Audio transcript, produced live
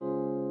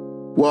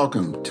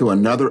Welcome to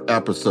another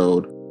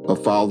episode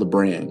of Follow the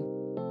Brand.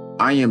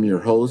 I am your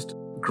host,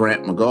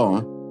 Grant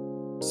McGaw,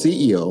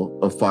 CEO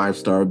of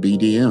 5-Star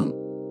BDM,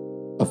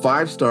 a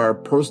 5-star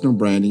personal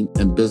branding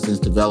and business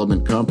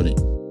development company.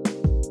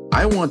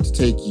 I want to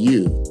take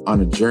you on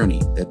a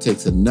journey that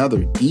takes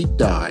another deep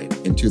dive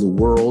into the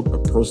world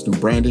of personal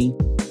branding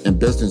and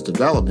business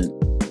development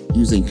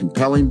using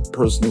compelling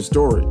personal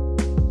story,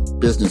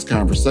 business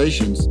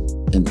conversations,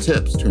 and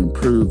tips to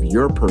improve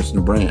your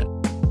personal brand.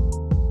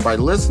 By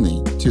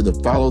listening to the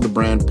Follow the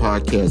Brand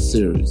podcast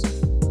series,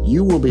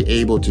 you will be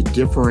able to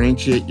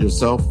differentiate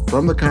yourself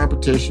from the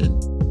competition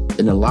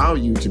and allow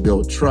you to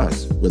build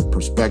trust with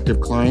prospective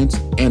clients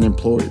and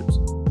employers.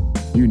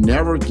 You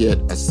never get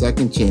a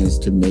second chance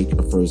to make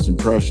a first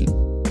impression.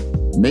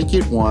 Make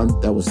it one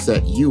that will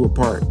set you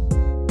apart,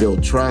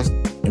 build trust,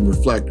 and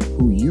reflect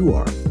who you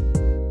are.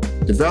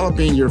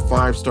 Developing your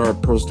 5-star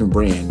personal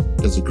brand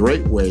is a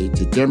great way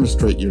to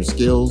demonstrate your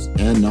skills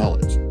and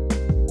knowledge.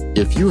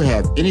 If you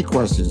have any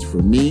questions for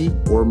me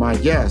or my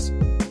guests,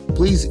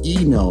 please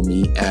email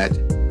me at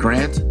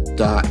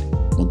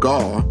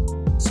grant.mcgaugh,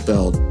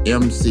 spelled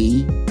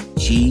M-C-G-A-U-G-H,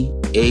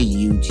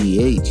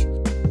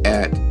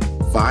 at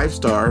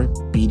 5-star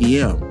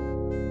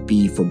BDM,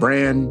 B for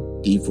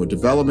brand, D for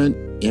development,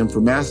 M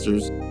for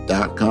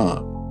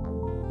masters.com.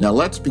 Now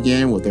let's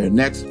begin with our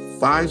next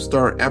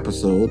 5-star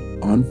episode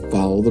on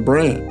Follow the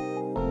Brand.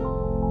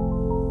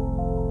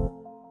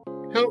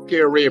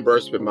 Healthcare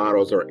reimbursement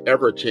models are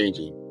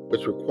ever-changing,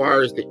 which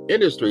requires the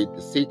industry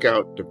to seek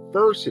out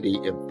diversity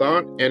in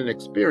thought and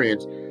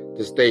experience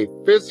to stay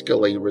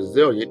fiscally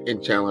resilient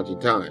in challenging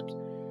times.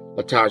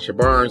 Latasha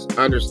Barnes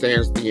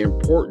understands the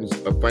importance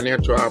of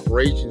financial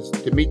operations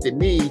to meet the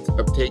needs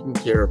of taking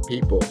care of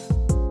people.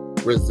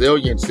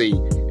 Resiliency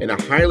in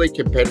a highly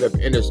competitive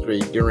industry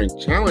during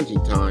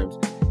challenging times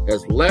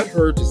has led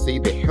her to see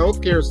the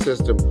healthcare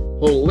system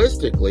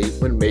holistically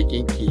when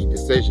making key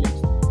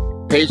decisions.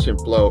 Patient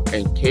flow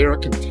and care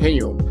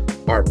continuum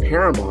are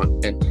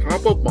paramount and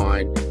top of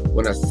mind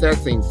when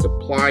assessing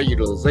supply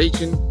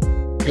utilization,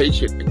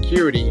 patient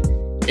acuity,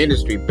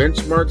 industry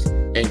benchmarks,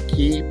 and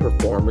key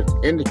performance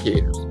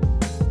indicators.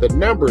 The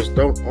numbers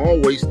don't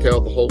always tell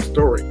the whole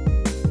story.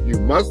 You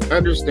must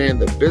understand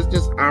the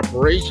business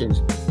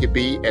operations to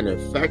be an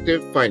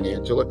effective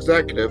financial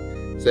executive,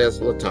 says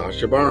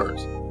Latasha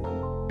Barnes.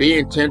 Be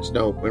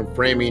intentional when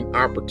framing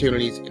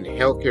opportunities in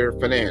healthcare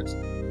finance.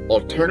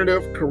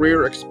 Alternative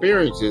career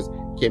experiences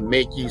can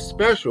make you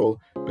special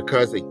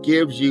because it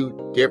gives you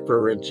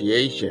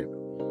differentiation.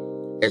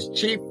 As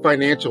Chief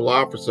Financial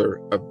Officer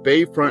of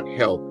Bayfront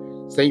Health,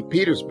 St.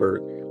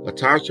 Petersburg,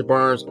 Latasha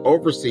Barnes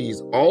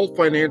oversees all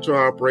financial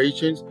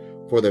operations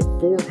for the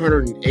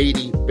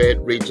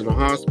 480-bed regional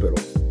hospital.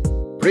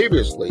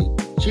 Previously,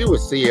 she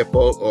was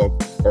CFO of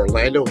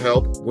Orlando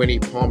Health Winnie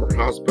Palmer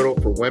Hospital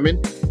for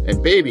Women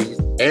and Babies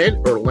and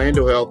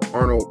Orlando Health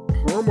Arnold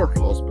Palmer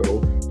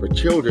Hospital for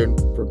Children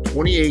from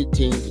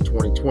 2018 to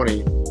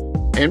 2020,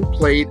 and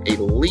played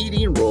a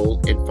leading role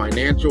in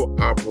financial,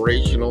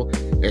 operational,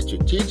 and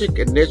strategic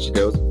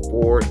initiatives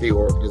for the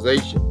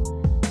organization.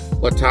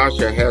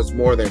 Latasha has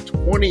more than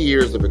 20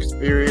 years of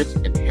experience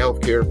in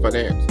healthcare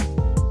finance.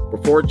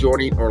 Before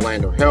joining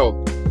Orlando Health,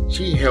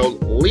 she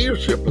held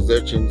leadership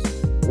positions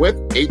with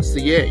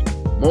HCA,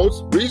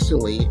 most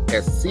recently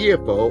as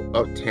CFO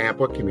of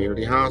Tampa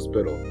Community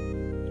Hospital.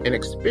 An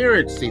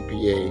experienced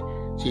CPA,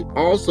 she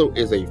also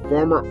is a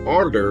former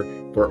auditor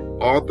for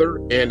Arthur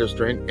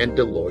Andersen and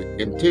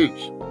Deloitte &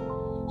 Touche.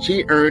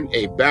 She earned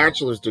a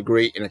bachelor's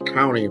degree in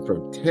accounting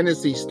from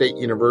Tennessee State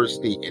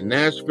University in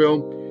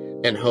Nashville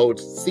and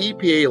holds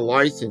CPA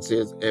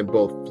licenses in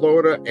both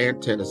Florida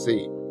and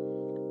Tennessee.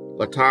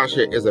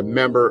 Latasha is a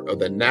member of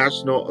the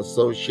National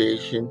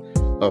Association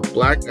of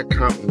Black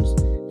Accountants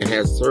and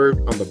has served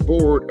on the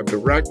board of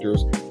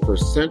directors for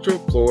Central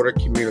Florida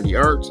Community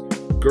Arts,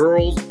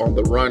 Girls on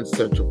the Run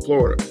Central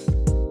Florida,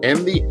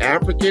 and the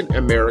African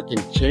American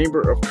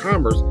Chamber of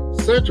Commerce,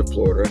 Central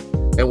Florida,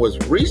 and was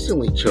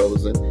recently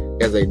chosen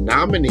as a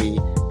nominee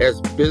as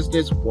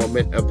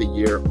Businesswoman of the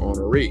Year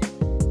honoree.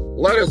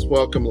 Let us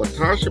welcome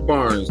Latasha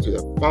Barnes to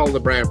the Follow the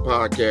Brand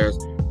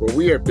podcast, where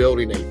we are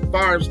building a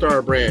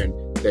 5-star brand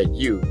that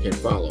you can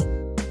follow.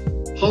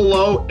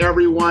 Hello,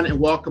 everyone, and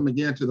welcome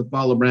again to the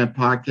Follow the Brand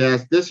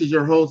podcast. This is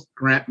your host,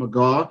 Grant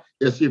McGaugh.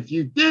 Yes, if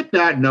you did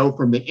not know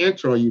from the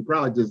intro, you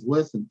probably just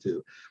listened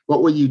to.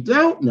 But what you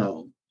don't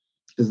know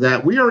is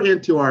that we are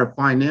into our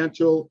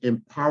financial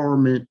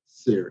empowerment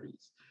series.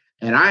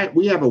 And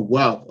we have a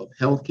wealth of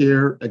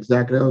healthcare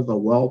executives, a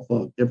wealth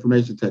of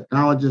information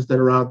technologists that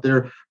are out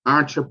there,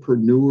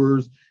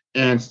 entrepreneurs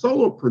and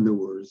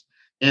solopreneurs.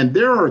 And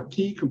there are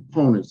key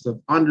components of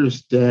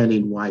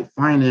understanding why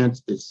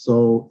finance is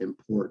so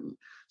important.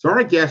 So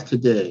our guest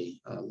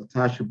today,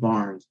 Latasha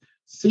Barnes,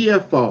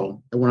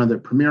 CFO at one of the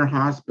premier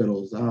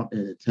hospitals out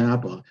in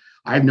Tampa.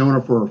 I've known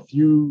her for a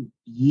few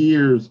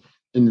years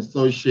in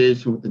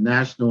association with the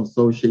National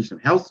Association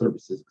of Health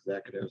Services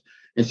Executives,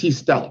 and she's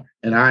stellar.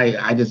 And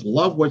I just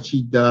love what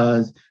she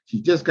does. She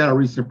just got a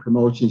recent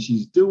promotion.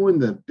 She's doing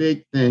the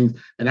big things.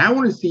 And I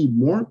want to see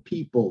more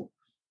people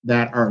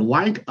that are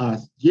like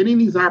us, getting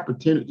these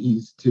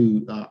opportunities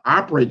to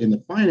operate in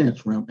the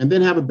finance realm and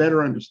then have a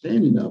better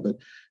understanding of it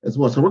as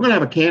well. So we're going to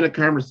have a candid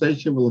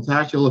conversation with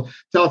Latasha. She'll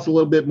tell us a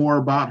little bit more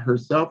about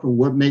herself and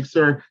what makes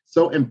her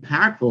so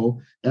impactful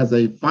as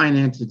a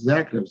finance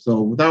executive. So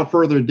without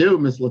further ado,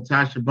 Ms.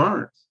 Latasha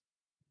Barnes.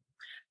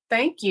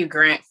 Thank you,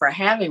 Grant, for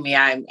having me.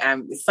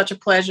 It's such a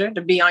pleasure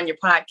to be on your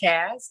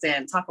podcast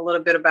and talk a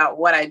little bit about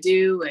what I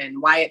do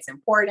and why it's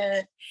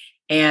important.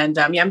 And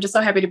I'm just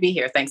so happy to be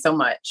here. Thanks so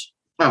much.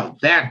 Oh,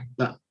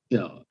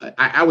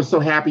 I was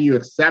so happy you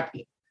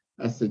accepted.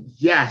 I said,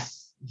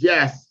 yes.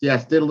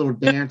 Did a little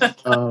dance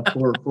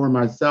for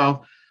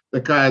myself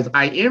because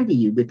I envy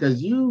you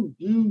because you're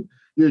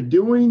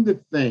doing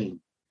the thing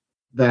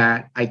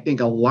that I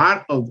think a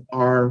lot of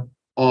our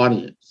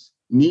audience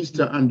needs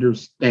to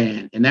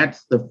understand. And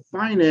that's the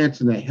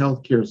finance and the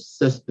healthcare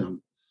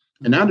system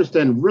and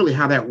understand really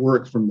how that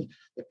works from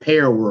the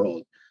payer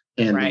world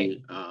and right.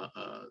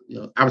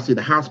 Obviously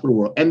the hospital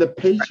world and the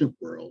patient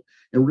world.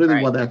 And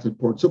really why that's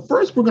important. So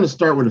first, we're going to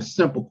start with a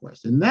simple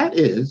question. And that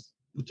is,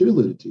 what you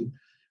alluded to,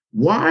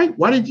 why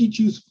did you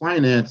choose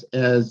finance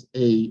as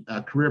a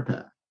career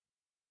path?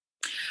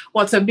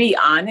 Well, to be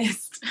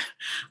honest,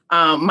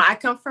 I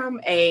come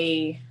from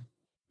a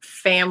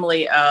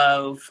family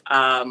of,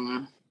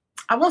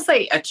 I won't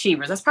say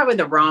achievers. That's probably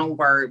the wrong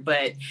word,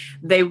 but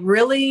they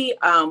really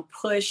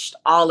pushed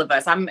all of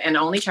us. I'm an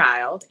only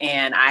child,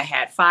 and I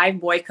had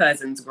 5 boy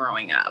cousins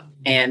growing up.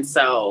 And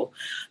so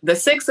the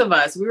 6 of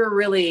us, we were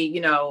really,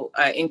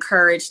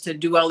 encouraged to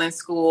do well in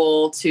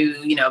school,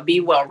 to,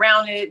 be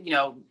well-rounded,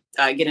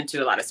 get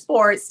into a lot of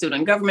sports,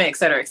 student government, et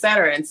cetera, et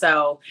cetera. And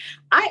so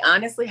I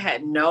honestly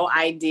had no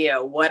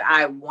idea what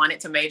I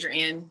wanted to major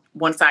in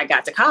once I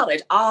got to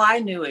college. All I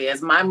knew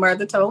is my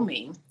mother told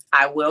me,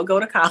 I will go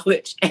to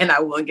college and I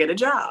will get a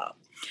job.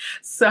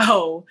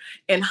 So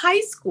in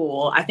high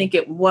school, I think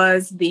it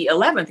was the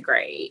 11th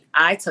grade,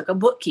 I took a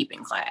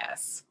bookkeeping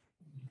class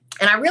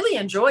and I really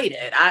enjoyed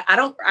it.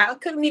 I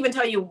couldn't even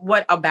tell you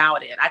what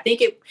about it. I think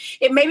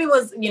it maybe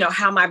was,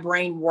 how my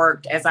brain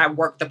worked as I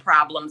worked the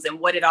problems and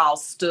what it all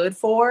stood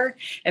for.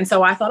 And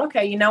so I thought,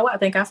 okay, you know what? I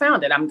think I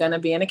found it. I'm going to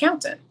be an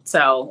accountant.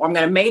 Or I'm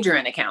going to major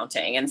in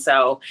accounting. And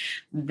so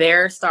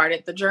there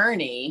started the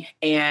journey.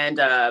 And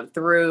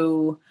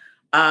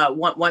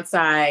once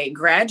I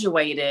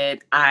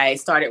graduated, I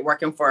started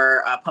working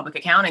for a public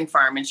accounting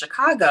firm in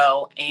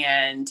Chicago,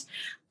 and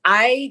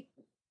I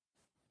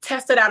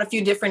tested out a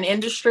few different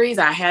industries.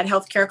 I had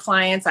healthcare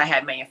clients, I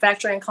had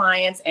manufacturing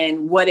clients,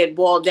 and what it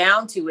boiled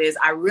down to is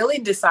I really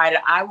decided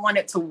I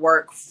wanted to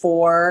work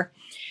for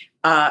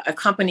a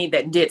company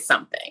that did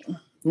something,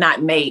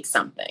 not made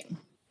something.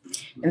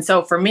 And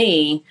so for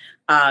me,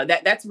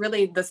 that's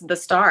really the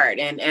start.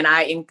 And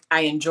I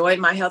enjoyed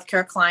my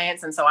healthcare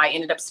clients. And so I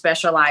ended up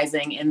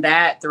specializing in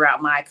that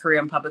throughout my career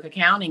in public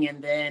accounting.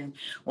 And then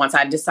once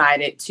I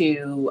decided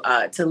to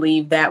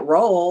leave that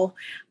role,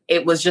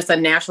 it was just a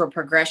natural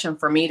progression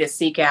for me to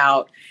seek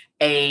out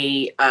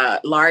a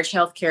large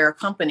healthcare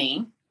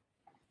company,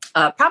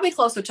 probably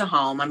closer to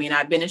home. I mean,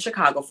 I've been in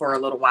Chicago for a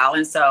little while.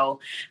 And so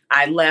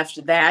I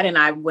left that and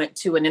I went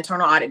to an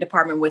internal audit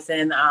department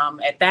within,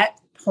 at that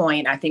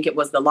point, I think it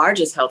was the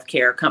largest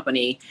healthcare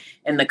company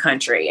in the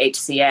country,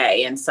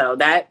 HCA. And so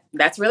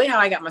that's really how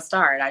I got my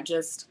start. I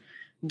just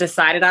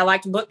decided I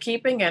liked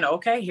bookkeeping and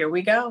okay, here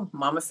we go.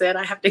 Mama said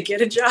I have to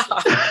get a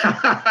job.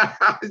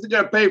 You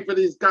got to pay for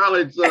these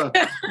college bills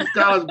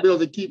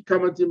that keep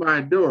coming to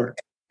my door.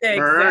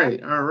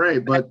 Exactly. All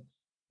right. But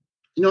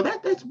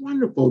that's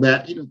wonderful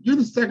that you're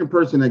the second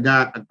person that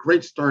got a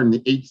great start in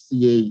the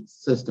HCA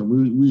system.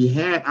 We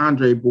had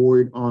Andre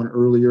Boyd on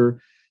earlier.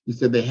 He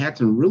said they had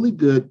some really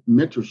good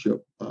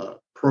mentorship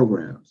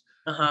programs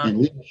and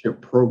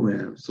leadership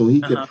programs, so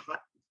he could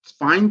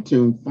find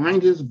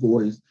his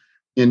voice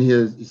in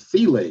his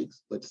sea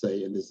legs, let's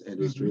say, in this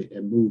industry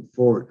and move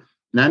forward.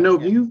 And I know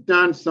you've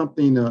done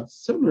something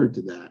similar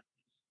to that.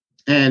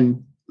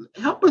 And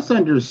help us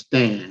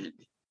understand,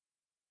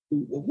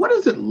 what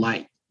is it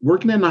like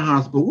working in a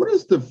hospital? What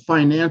is the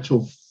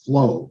financial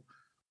flow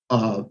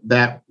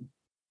that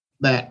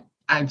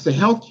I'd say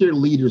healthcare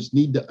leaders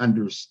need to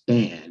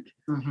understand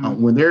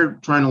when they're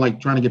trying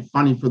to get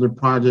funding for their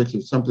projects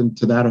or something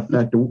to that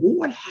effect?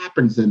 What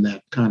happens in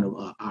that kind of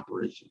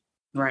operation?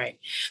 Right.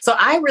 So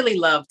I really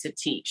love to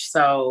teach.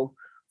 So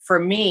for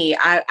me,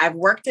 I've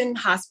worked in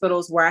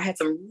hospitals where I had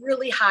some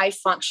really high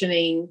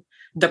functioning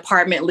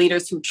department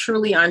leaders who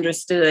truly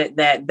understood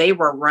that they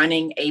were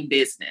running a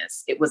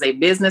business. It was a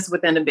business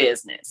within a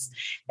business.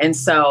 And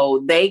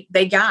so they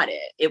got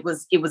it. It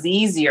was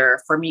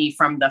easier for me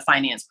from the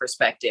finance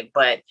perspective.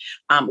 But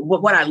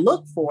what I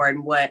look for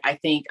and what I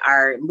think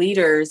our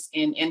leaders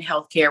in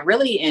healthcare,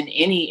 really in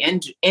any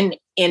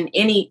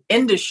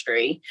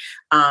industry,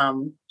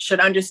 should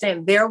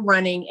understand they're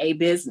running a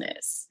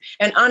business.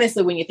 And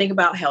honestly, when you think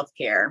about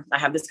healthcare, I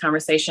have this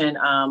conversation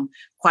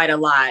quite a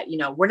lot.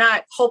 We're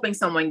not hoping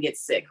someone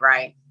gets sick,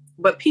 right?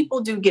 But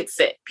people do get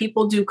sick.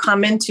 People do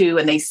come into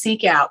and they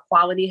seek out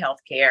quality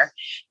healthcare,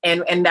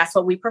 and that's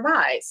what we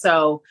provide.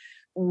 So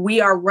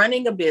we are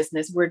running a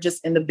business. We're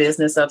just in the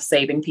business of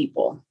saving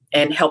people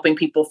and helping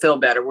people feel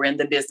better. We're in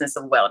the business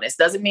of wellness.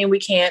 Doesn't mean we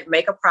can't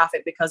make a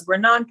profit because we're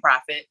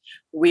nonprofit.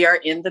 We are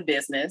in the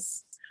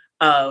business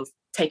of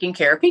taking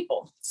care of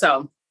people.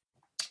 So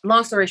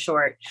long story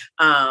short,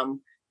 I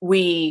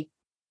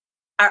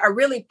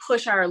really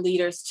push our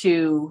leaders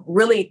to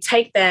really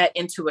take that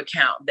into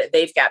account, that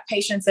they've got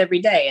patients every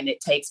day, and it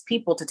takes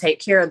people to take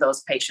care of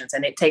those patients,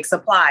 and it takes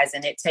supplies,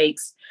 and it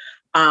takes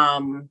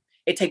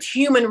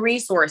human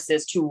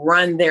resources to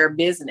run their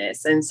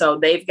business. And so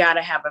they've got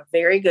to have a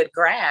very good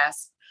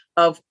grasp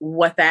of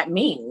what that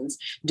means.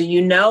 Do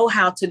you know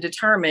how to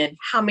determine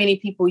how many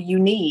people you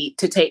need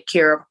to take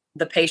care of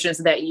the patients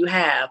that you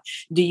have?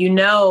 Do you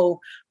know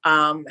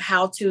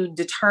how to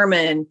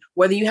determine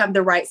whether you have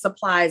the right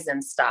supplies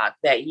in stock,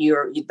 that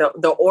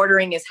the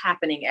ordering is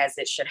happening as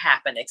it should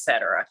happen, et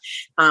cetera.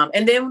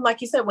 And then,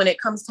 like you said, when it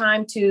comes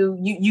time to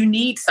you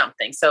need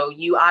something. So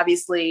you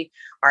obviously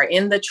are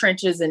in the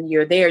trenches and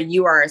you're there.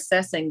 You are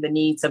assessing the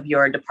needs of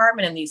your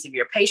department and needs of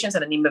your patients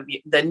and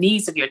the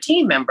needs of your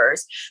team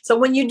members. So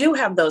when you do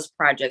have those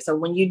projects, or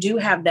when you do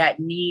have that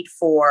need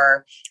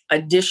for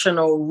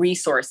additional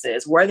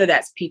resources, whether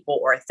that's people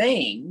or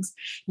things,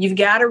 you've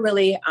got to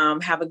really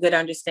have a good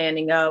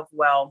understanding of,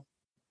 well,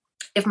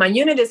 if my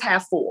unit is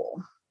half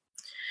full,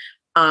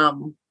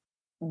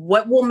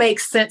 what will make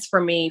sense for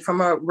me from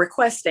a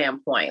request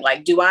standpoint?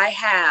 Like, do I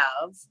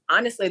have,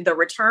 honestly, the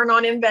return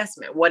on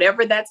investment,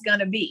 whatever that's going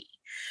to be?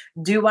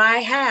 Do I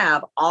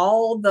have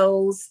all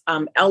those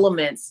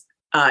elements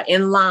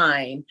in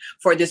line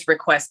for this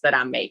request that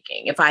I'm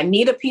making? If I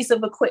need a piece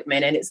of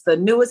equipment and it's the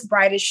newest,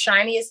 brightest,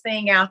 shiniest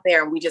thing out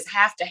there, and we just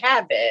have to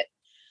have it,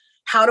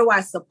 how do I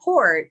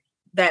support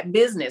that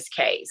business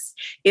case?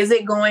 Is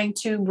it going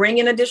to bring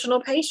in additional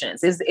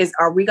patients?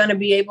 Are we going to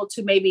be able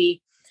to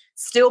maybe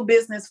steal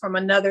business from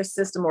another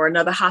system or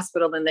another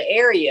hospital in the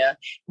area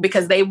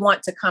because they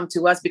want to come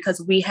to us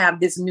because we have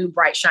this new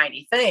bright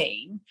shiny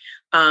thing?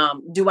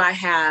 Do I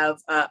have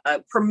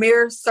a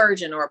premier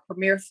surgeon or a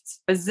premier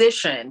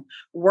physician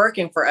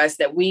working for us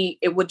that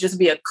it would just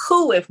be a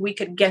coup if we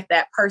could get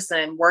that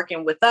person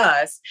working with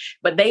us,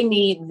 but they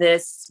need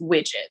this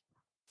widget?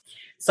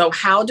 So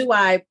how do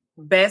I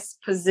best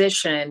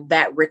position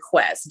that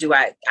request?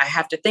 I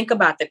have to think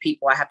about the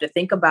people. I have to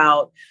think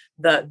about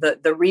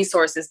the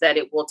resources that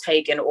it will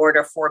take in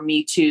order for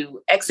me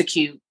to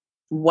execute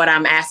what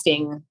I'm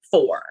asking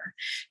for.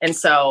 And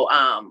so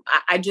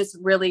I just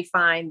really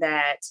find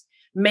that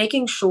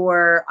making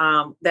sure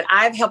that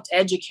I've helped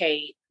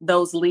educate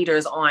those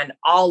leaders on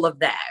all of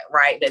that,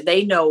 right? That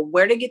they know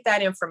where to get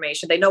that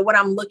information. They know what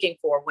I'm looking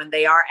for when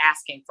they are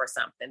asking for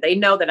something. They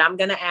know that I'm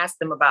going to ask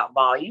them about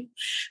volume.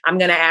 I'm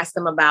going to ask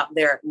them about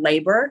their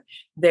labor,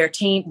 their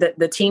team,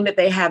 the team that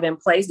they have in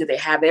place. Do they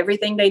have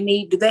everything they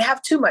need? Do they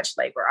have too much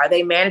labor? Are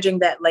they managing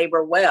that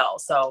labor well?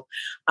 So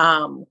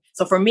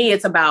for me,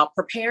 it's about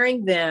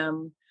preparing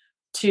them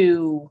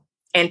to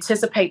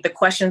anticipate the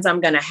questions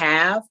I'm going to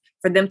have,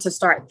 for them to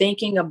start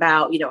thinking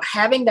about,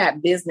 having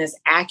that business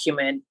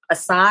acumen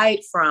aside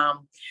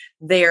from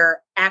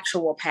their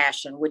actual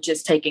passion, which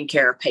is taking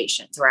care of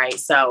patients, right?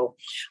 So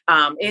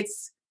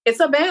it's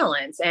a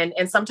balance, and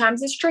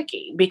sometimes it's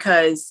tricky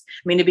because,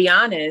 to be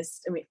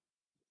honest,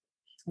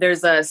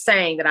 there's a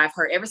saying that I've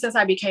heard ever since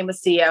I became a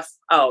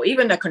CFO,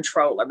 even a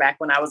controller. Back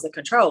when I was a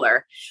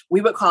controller,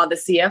 we would call the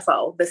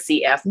CFO the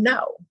CF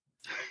no.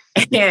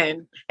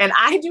 And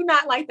I do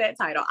not like that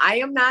title. I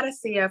am not a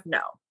CF no,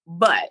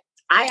 but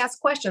I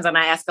ask questions, and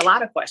I ask a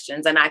lot of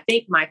questions. And I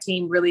think my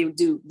team really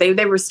do.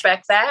 They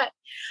respect that.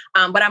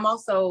 But I'm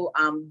also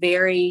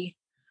very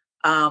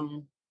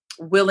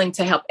willing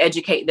to help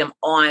educate them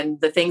on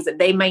the things that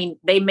they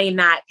may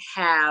not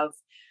have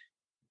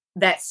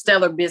that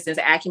stellar business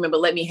acumen, but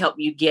let me help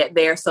you get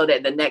there so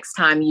that the next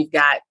time you've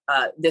got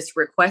this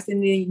request,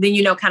 and then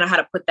you know kind of how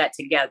to put that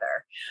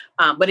together.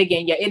 But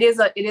again, yeah, it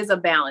is a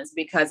balance,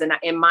 because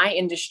in my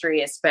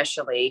industry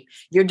especially,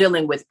 you're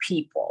dealing with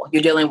people.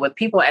 You're dealing with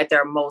people at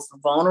their most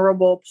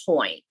vulnerable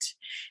point.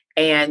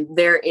 And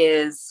there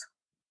is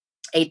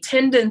a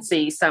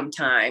tendency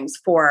sometimes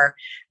for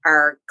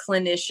our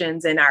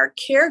clinicians and our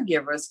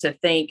caregivers to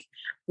think,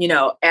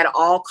 at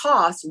all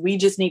costs, we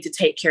just need to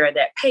take care of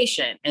that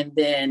patient. And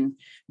then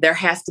there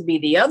has to be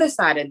the other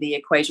side of the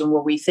equation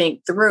where we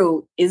think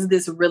through, is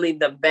this really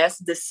the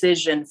best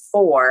decision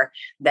for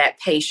that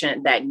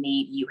patient, that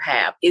need you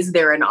have? Is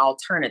there an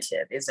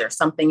alternative? Is there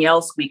something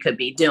else we could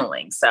be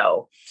doing?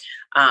 So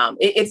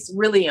it's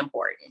really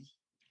important.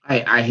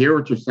 I hear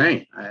what you're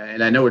saying.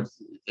 And I know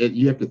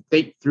you have to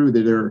think through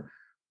that there are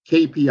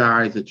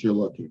KPIs that you're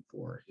looking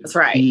for. That's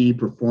right. Key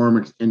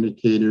performance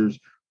indicators.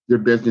 Your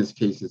business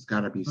case has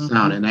got to be sound.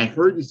 Mm-hmm. And I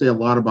heard you say a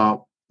lot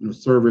about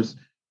service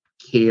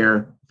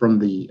care from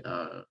the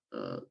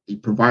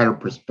provider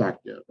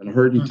perspective. And I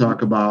heard you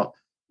talk about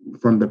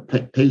from the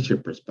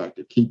patient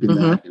perspective, keeping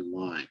that in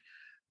line.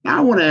 Now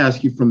I want to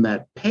ask you from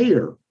that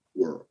payer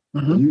world.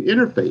 You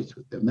interface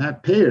with them.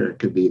 That payer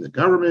could be the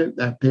government.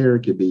 That payer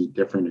could be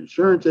different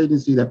insurance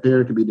agency. That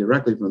payer could be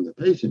directly from the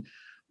patient.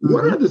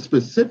 What are the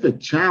specific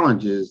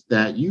challenges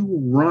that you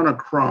run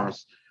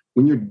across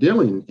when you're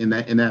dealing in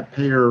that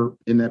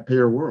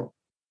payer world?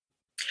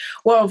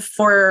 Well,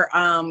 for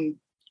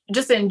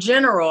just in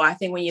general, I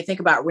think when you think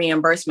about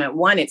reimbursement,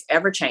 one, it's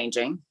ever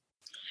changing.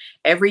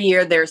 Every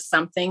year there's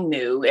something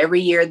new.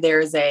 Every year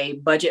there's a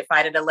budget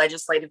fight at a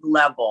legislative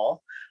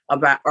level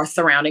about or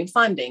surrounding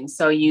funding.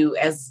 So you,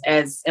 as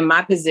in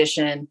my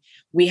position,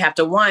 we have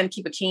to, one,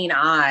 keep a keen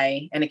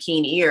eye and a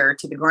keen ear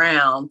to the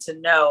ground to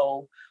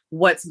know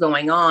what's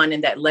going on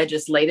in that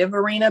legislative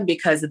arena,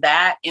 because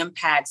that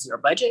impacts your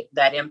budget,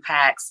 that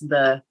impacts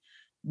the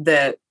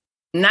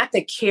not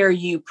the care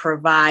you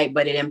provide,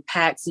 but it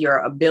impacts your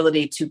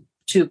ability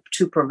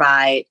to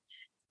provide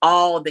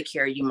all the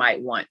care you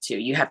might want to.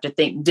 You have to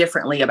think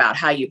differently about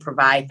how you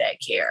provide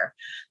that care.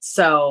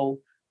 So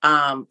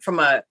from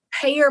a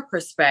payer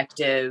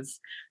perspective,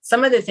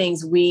 some of the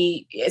things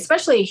we,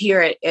 especially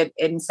here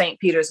in St.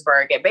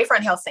 Petersburg, at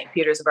Bayfront Health St.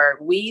 Petersburg,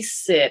 we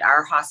sit,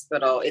 our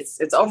hospital,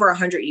 it's over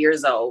 100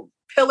 years old,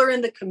 pillar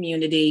in the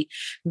community,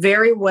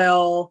 very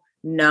well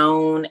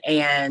known,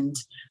 and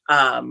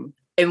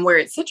where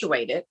it's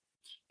situated,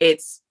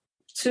 it's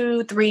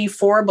 2, 3,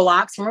 4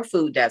 blocks from a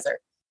food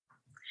desert.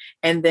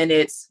 And then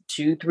it's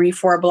 2, 3,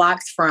 4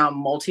 blocks from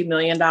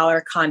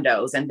multi-million-dollar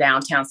condos in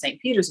downtown St.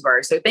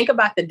 Petersburg. So think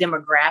about the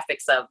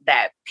demographics of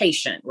that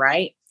patient,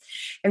 right?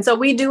 And so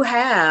we do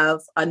have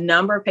a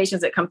number of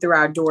patients that come through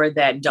our door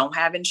that don't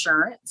have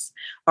insurance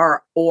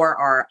or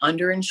are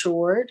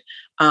underinsured.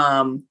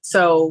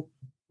 So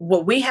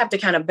what we have to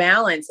kind of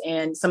balance,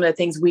 and some of the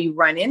things we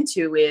run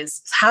into,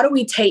 is how do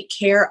we take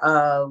care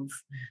of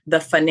the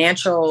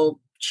financial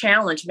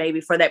challenge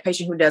maybe for that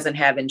patient who doesn't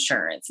have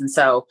insurance. And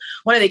so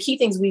one of the key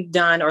things we've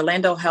done,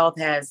 Orlando Health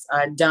has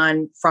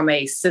done from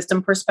a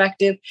system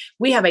perspective,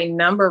 we have a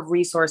number of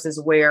resources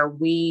where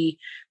we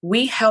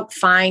help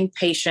find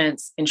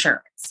patients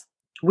insurance.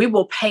 We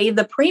will pay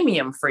the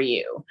premium for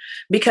you,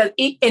 because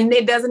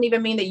it doesn't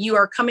even mean that you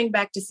are coming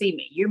back to see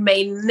me. You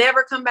may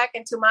never come back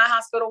into my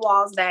hospital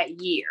walls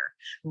that year.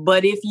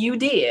 But if you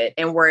did,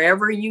 and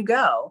wherever you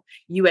go,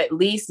 you at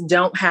least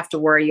don't have to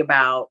worry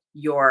about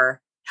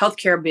your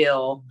healthcare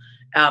bill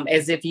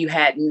as if you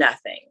had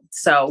nothing.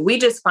 So we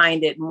just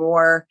find it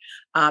more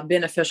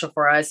beneficial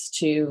for us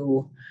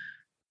to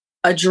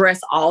address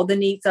all the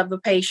needs of the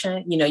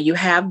patient. You know, you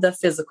have the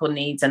physical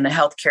needs and the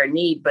healthcare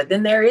need, but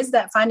then there is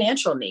that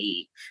financial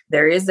need.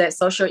 There is that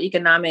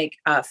socioeconomic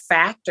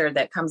factor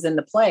that comes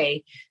into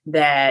play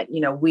that,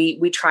 you know, we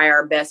try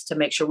our best to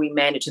make sure we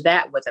manage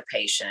that with a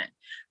patient.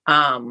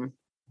 And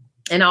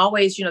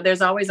always, you know,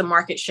 there's always a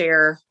market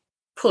share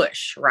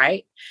push,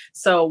 right?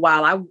 So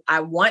while I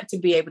want to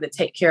be able to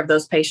take care of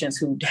those patients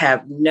who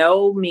have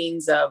no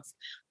means of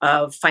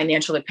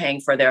financially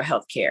paying for their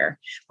health care,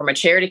 from a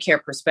charity care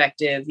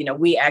perspective, you know,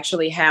 we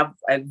actually have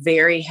a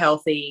very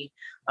healthy,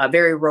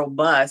 very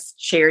robust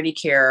charity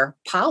care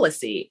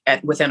policy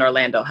within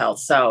Orlando Health.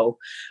 So,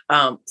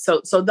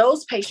 so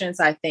those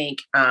patients, I think,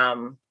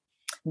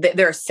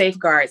 there are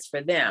safeguards for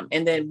them.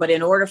 And then, but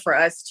in order for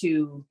us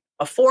to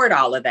afford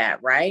all of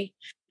that, right,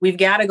 we've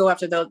got to go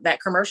after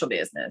that commercial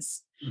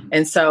business. Mm-hmm.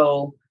 And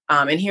so,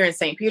 and here in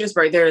St.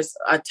 Petersburg, there's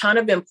a ton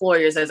of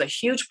employers. There's a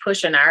huge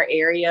push in our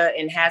area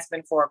and has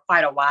been for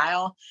quite a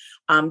while.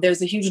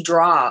 There's a huge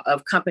draw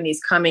of companies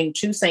coming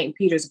to St.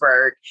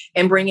 Petersburg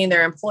and bringing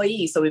their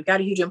employees. So we've got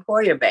a huge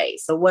employer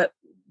base. So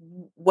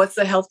what's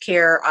the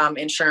healthcare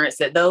insurance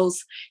that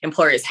those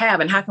employers have,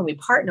 and how can we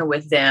partner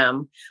with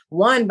them?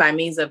 One, by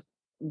means of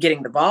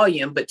getting the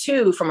volume, but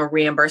two, from a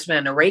reimbursement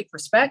and a rate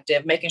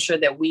perspective, making sure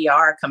that we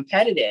are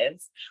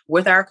competitive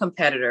with our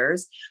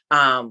competitors.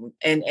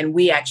 And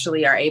we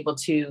actually are able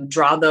to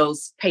draw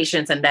those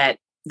patients and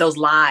those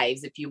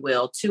lives, if you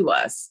will, to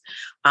us.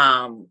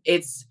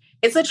 It's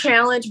a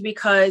challenge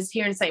because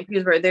here in St.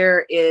 Petersburg,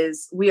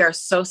 we are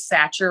so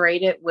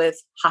saturated with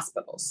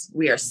hospitals.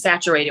 We are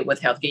saturated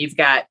with healthcare. You've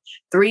got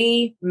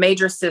 3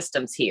 major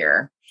systems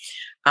here.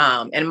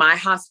 And my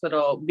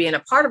hospital being a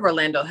part of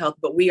Orlando Health,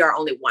 but we are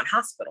only one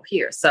hospital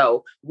here.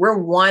 So we're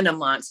one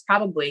amongst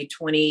probably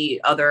 20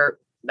 other,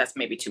 that's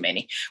maybe too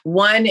many,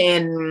 one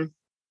in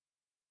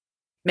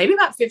maybe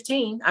about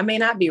 15, I may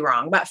not be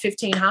wrong, about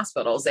 15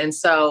 hospitals. And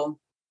so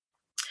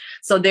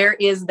there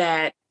is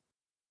that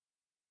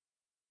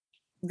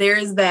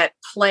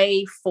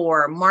play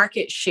for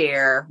market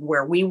share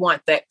where we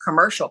want that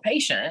commercial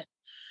patient,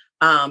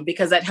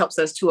 because that helps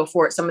us to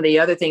afford some of the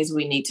other things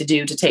we need to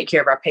do to take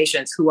care of our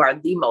patients who are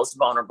the most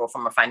vulnerable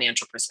from a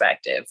financial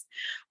perspective.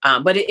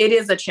 But it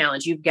is a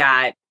challenge. You've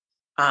got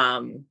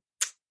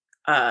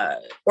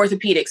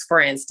orthopedics, for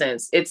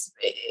instance.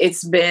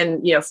 It's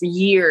been, you know, for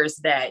years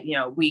that, you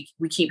know, we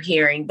keep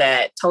hearing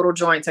that total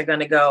joints are going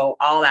to go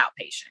all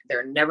outpatient.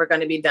 They're never going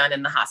to be done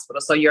in the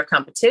hospital. So your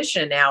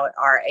competition now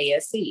are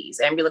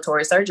ASCs,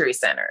 ambulatory surgery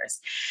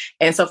centers.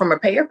 And so from a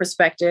payer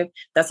perspective,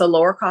 that's a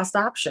lower cost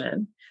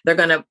option. They're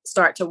going to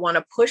start to want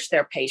to push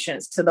their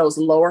patients to those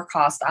lower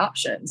cost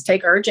options.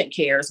 Take urgent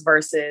cares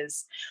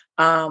versus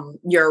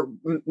your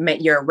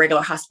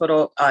regular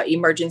hospital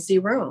emergency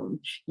room.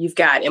 You've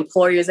got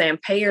employers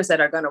and payers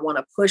that are going to want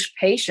to push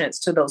patients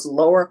to those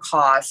lower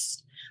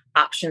cost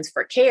options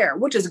for care,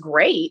 which is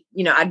great.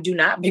 I do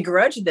not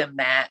begrudge them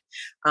that.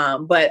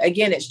 But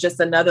again, it's just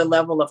another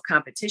level of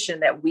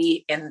competition that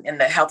we in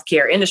the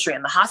healthcare industry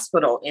and the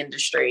hospital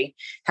industry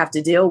have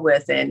to deal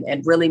with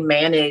and really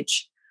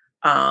manage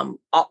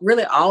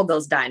really all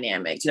those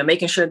dynamics,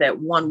 making sure that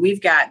one,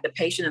 we've got the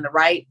patient in the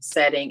right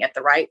setting at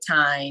the right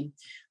time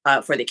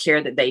for the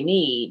care that they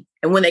need.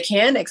 And when they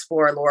can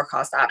explore a lower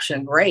cost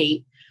option,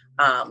 great.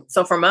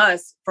 So from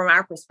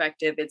our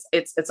perspective,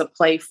 it's a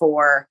play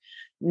for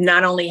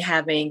not only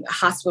having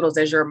hospitals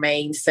as your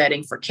main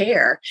setting for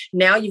care.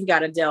 Now you've got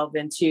to delve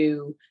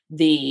into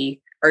the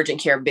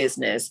urgent care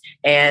business.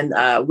 And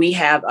we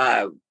have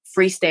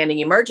freestanding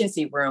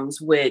emergency rooms,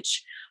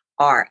 which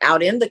are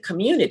out in the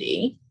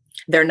community.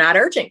 They're not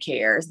urgent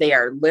cares. They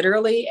are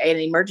literally an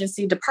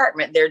emergency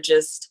department. They're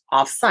just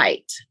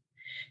off-site.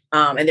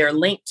 And they're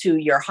linked to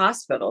your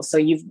hospital. So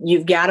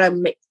you've got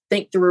to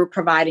think through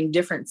providing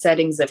different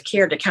settings of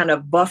care to kind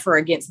of buffer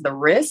against the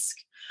risk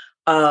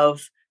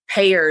of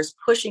payers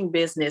pushing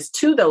business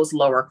to those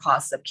lower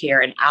costs of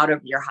care and out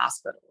of your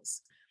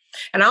hospitals.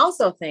 And I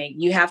also think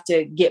you have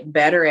to get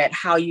better at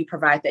how you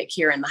provide that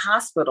care in the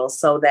hospital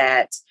so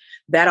that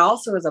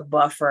also is a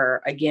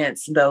buffer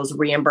against those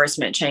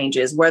reimbursement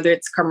changes, whether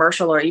it's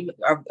commercial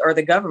or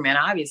the government.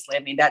 Obviously,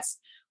 I mean, that's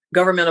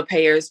governmental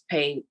payers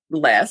pay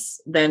less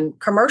than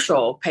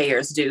commercial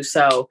payers do.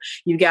 So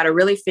you've got to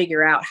really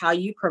figure out how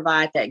you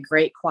provide that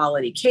great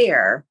quality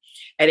care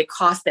at a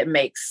cost that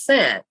makes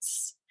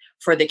sense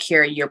for the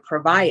care you're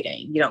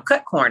providing. You don't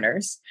cut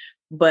corners,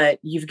 but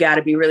you've got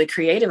to be really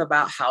creative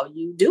about how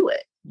you do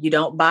it. You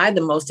don't buy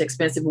the most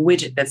expensive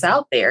widget that's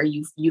out there.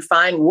 You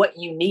find what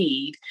you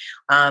need,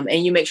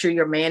 and you make sure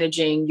you're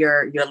managing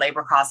your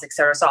labor costs, et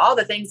cetera. So all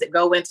the things that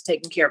go into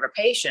taking care of a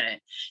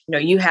patient,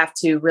 you have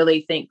to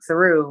really think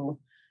through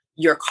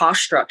your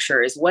cost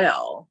structure as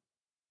well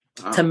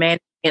to manage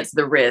against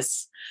the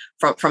risks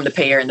from the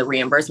payer and the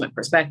reimbursement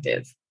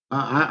perspective.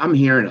 I'm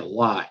hearing a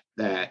lot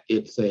that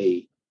it's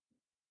a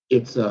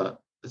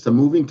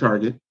moving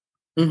target.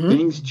 Mm-hmm.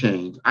 Things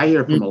change. I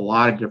hear from a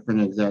lot of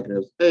different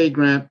executives. Hey,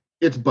 Grant,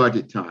 it's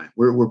budget time.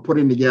 We're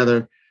putting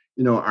together,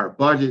 our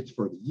budgets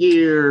for the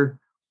year.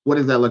 What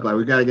does that look like?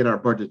 We got to get our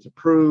budgets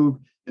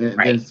approved and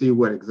then see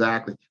what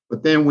exactly.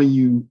 But then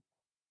when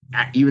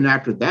even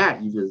after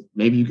that,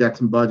 maybe you got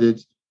some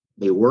budgets.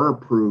 They were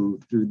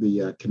approved through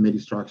the committee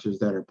structures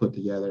that are put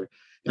together,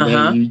 and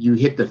then you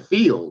hit the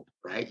field,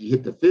 right? You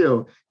hit the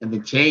field, and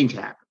then change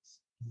happens.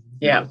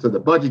 Yeah. So the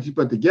budget you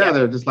put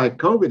together, just like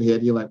COVID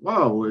hit, you're like,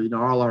 whoa,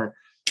 all our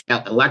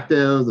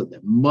electives,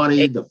 the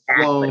money, the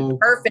flow.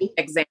 Perfect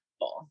example.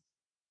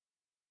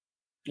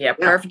 Yeah,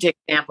 perfect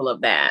example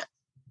of that.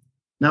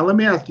 Now, let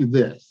me ask you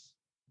this,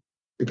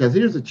 because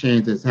here's a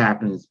change that's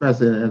happening,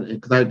 especially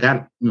because I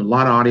got a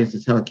lot of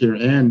audiences,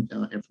 healthcare and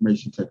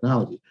information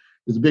technology.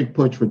 There's a big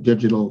push for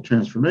digital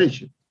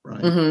transformation,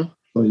 right? Mm-hmm.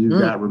 So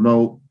you've got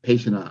remote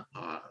patient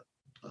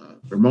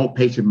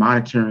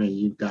monitoring.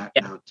 You've got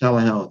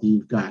telehealth.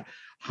 You've got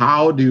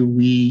how do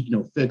we,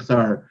 fix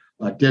our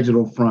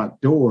digital front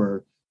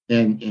door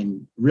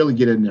and really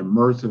get an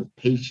immersive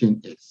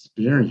patient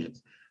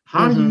experience.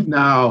 How do you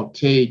now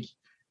take,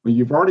 when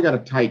you've already got a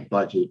tight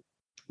budget,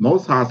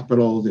 most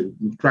hospitals,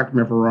 correct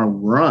me if I'm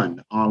wrong,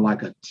 run on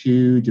like a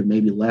 2 to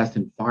maybe less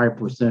than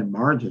 5%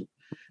 margin.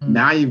 Mm-hmm.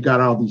 Now you've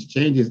got all these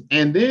changes,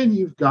 and then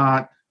you've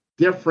got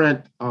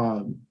different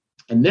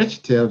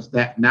initiatives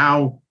that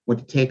now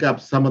would take up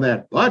some of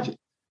that budget,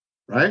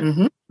 right?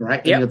 Mm-hmm.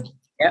 Right. Yep.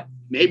 And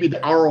maybe the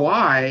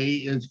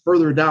ROI is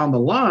further down the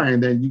line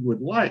than you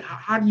would like.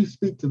 How do you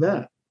speak to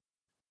that?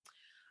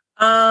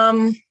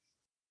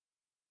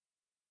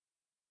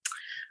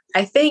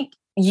 I think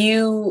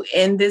you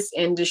in this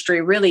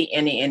industry, really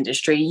any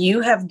industry, you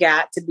have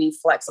got to be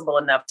flexible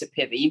enough to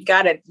pivot. You've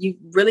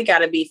really got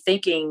to be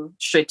thinking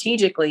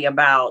strategically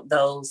about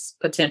those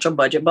potential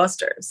budget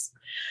busters.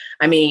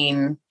 I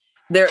mean,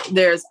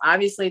 there's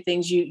obviously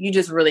things you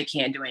just really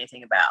can't do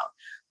anything about.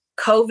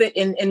 COVID,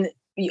 and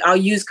I'll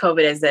use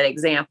COVID as that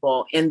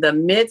example. In the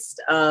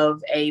midst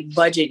of a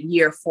budget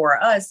year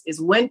for us is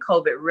when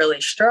COVID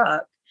really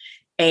struck.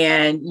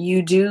 And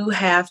you do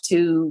have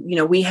to,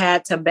 we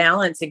had to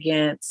balance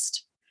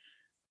against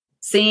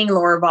seeing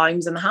lower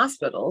volumes in the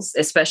hospitals,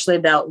 especially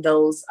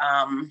those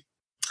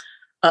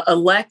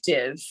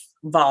elective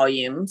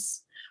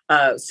volumes,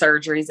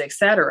 surgeries, et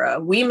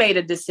cetera. We made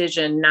a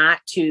decision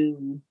not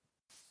to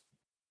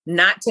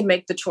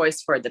make the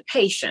choice for the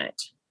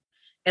patient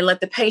and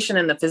let the patient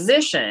and the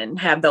physician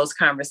have those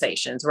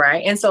conversations,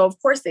 right? And so, of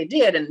course, they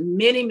did. And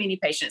many, many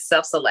patients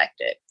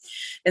self-selected.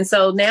 And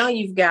so now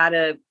you've got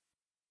to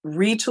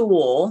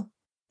retool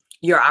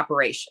your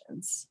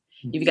operations.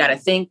 You've got to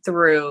think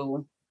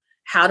through,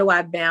 how do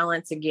I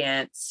balance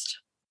against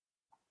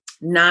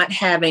not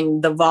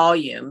having the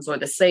volumes or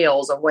the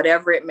sales or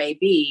whatever it may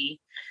be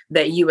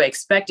that you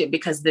expected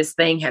because this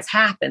thing has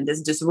happened,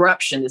 this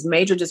disruption, this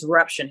major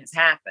disruption has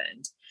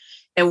happened.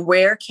 And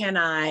where can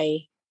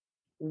I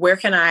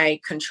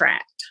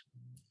contract?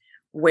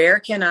 Where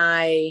can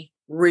I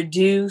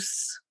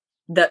reduce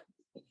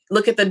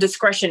look at the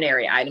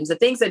discretionary items, the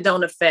things that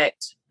don't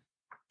affect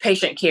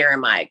patient care in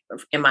my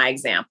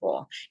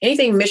example.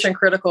 Anything mission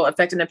critical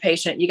affecting the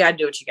patient, you got to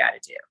do what you got to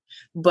do.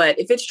 But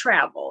if it's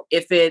travel,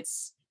 if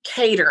it's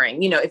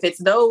catering, if it's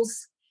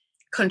those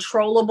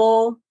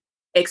controllable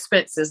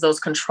expenses, those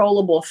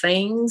controllable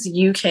things,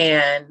 you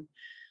can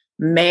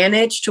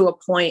manage to a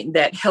point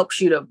that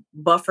helps you to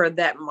buffer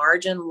that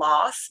margin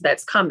loss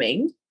that's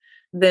coming,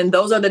 then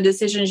those are the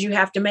decisions you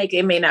have to make.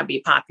 It may not be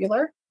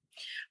popular,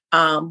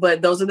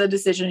 but those are the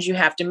decisions you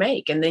have to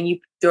make. And then you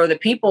throw the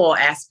people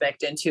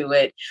aspect into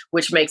it,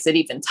 which makes it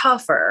even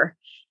tougher.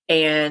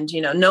 And,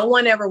 no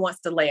one ever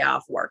wants to lay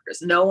off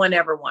workers. No one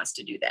ever wants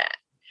to do that.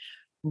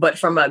 But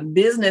from a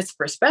business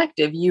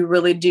perspective, you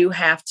really do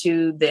have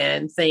to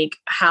then think,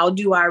 how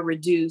do I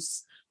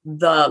reduce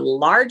the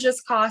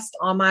largest cost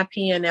on my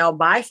P&L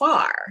by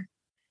far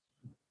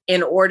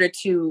in order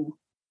to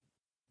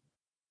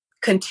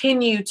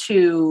continue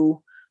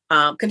to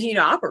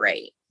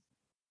operate?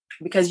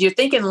 Because you're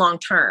thinking long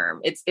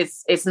term.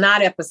 It's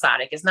not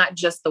episodic. It's not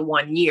just the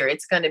 1 year.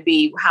 It's going to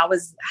be how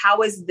is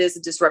this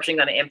disruption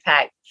going to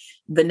impact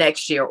the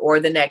next year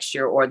or the next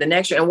year or the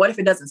next year? And what if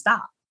it doesn't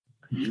stop?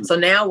 Mm-hmm. So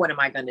now what am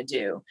I going to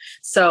do?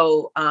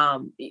 So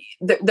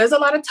there's a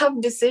lot of tough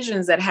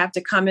decisions that have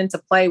to come into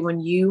play when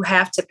you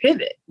have to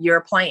pivot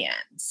your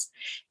plans,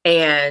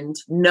 and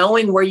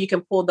knowing where you can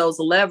pull those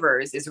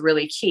levers is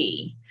really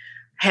key.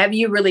 Have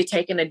you really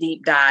taken a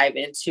deep dive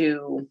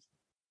into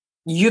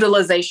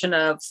utilization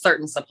of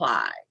certain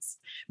supplies?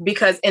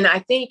 Because, and I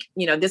think,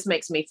 this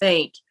makes me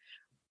think,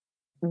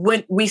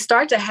 when we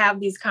start to have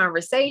these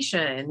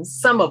conversations,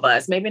 some of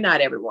us, maybe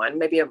not everyone,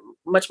 maybe a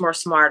much more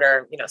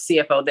smarter,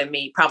 CFO than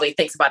me probably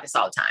thinks about this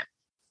all the time.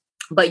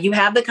 But you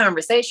have the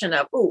conversation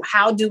of,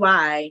 how do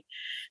I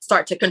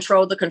start to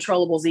control the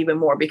controllables even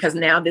more? Because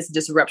now this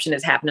disruption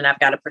is happening. I've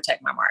got to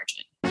protect my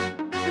margin.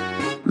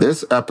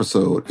 This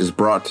episode is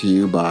brought to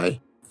you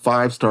by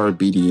 5-Star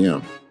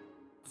BDM.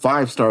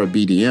 5-Star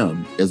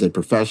BDM is a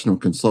professional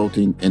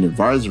consulting and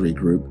advisory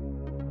group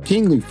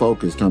keenly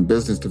focused on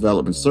business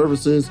development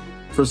services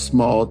for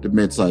small to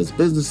mid-sized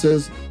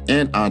businesses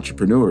and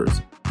entrepreneurs.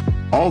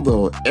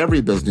 Although every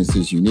business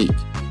is unique,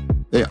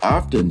 they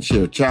often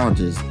share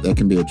challenges that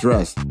can be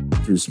addressed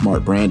through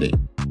smart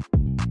branding.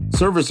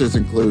 Services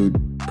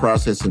include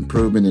process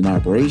improvement in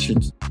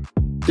operations,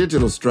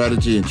 digital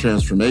strategy and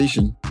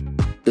transformation,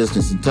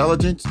 business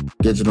intelligence,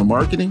 digital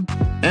marketing,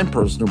 and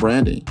personal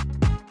branding.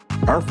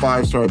 Our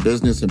 5-Star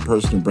Business and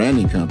Personal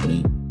Branding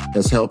Company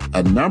has helped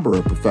a number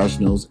of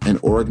professionals and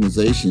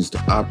organizations to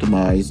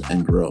optimize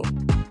and grow.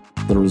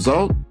 The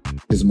result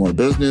is more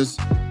business,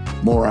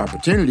 more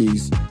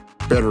opportunities,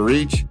 better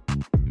reach,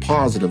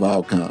 positive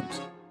outcomes.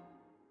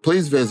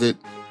 Please visit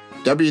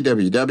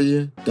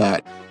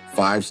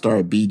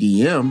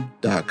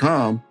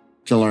www.5starbdm.com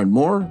to learn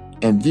more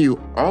and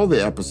view all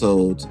the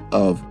episodes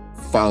of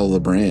Follow the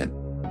Brand.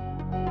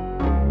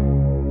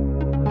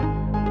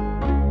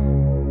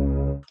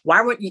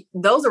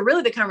 Those are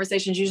really the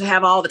conversations you should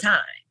have all the time,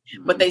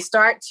 but they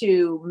start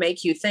to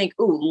make you think,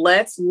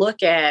 let's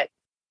look at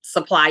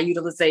supply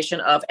utilization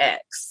of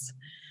X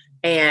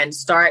and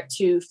start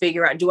to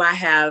figure out, do I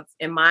have,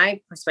 in my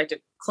perspective,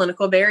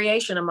 clinical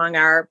variation among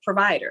our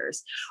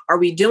providers? Are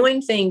we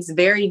doing things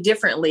very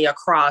differently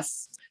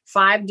across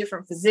 5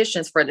 different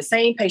physicians for the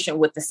same patient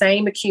with the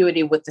same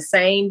acuity, with the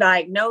same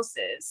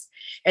diagnosis?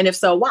 And if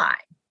so, why?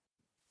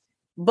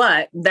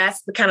 But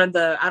that's the kind of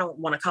I don't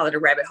want to call it a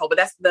rabbit hole, but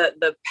that's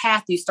the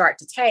path you start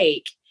to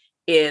take,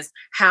 is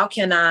how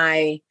can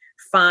I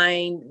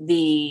find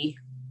the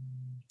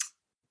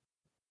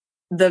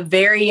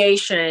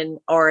variation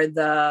or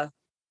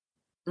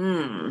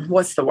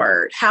what's the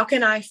word? How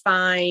can I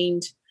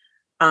find,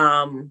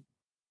 I'll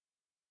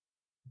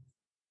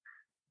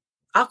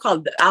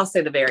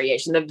say the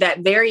variation, that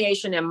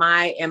variation in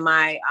my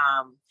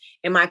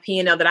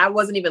P&L that I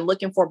wasn't even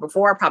looking for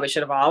before. I probably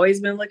should have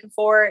always been looking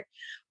for it.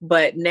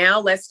 But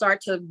now let's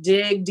start to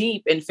dig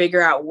deep and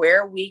figure out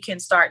where we can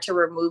start to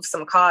remove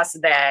some costs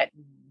that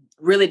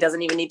really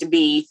doesn't even need to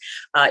be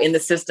in the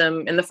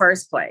system in the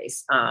first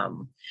place.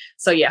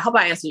 So yeah, I hope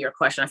I answered your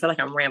question. I feel like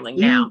I'm rambling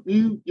now.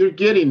 You're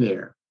getting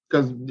there,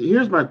 because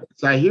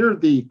I hear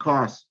the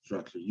cost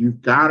structure.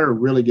 You've got to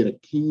really get a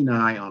keen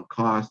eye on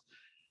cost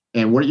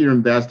and what you're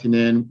investing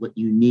in, what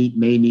you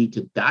may need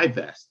to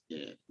divest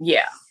in.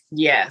 Yeah.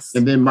 Yes.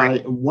 And then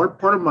one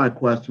part of my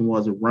question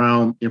was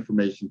around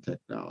information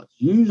technology.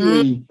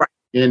 Usually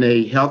in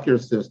a healthcare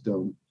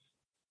system,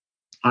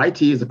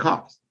 IT is a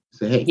cost.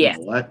 Say, hey, you know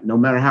what? No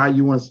matter how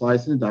you want to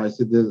slice and dice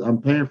it, I'm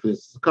paying for this.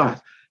 It's a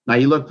cost. Now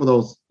you look for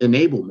those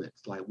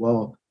enablements, like,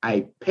 well,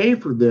 I pay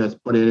for this,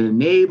 but it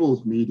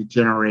enables me to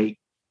generate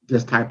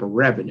this type of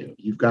revenue.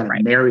 You've got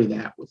to marry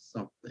that with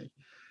something.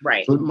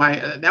 Right. So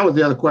that was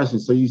the other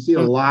question. So you see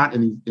a lot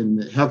in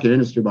the healthcare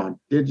industry about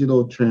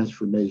digital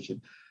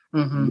transformation.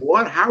 Mm-hmm.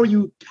 How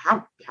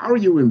are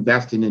you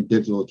investing in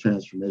digital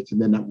transformation?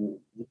 Then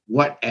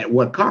at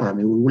what cost? I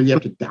mean, what do you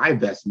have to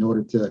divest in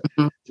order to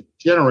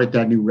generate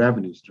that new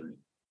revenue stream?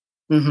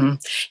 Mm-hmm.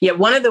 Yeah,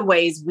 one of the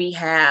ways we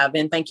have,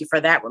 and thank you for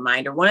that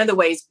reminder, one of the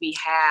ways we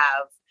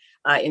have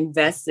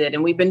invested,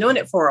 and we've been doing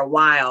it for a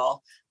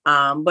while,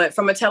 but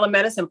from a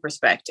telemedicine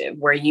perspective,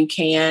 where you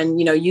can,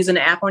 use an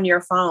app on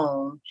your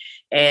phone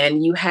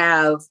and you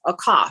have a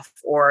cough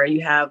or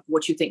you have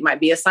what you think might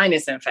be a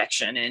sinus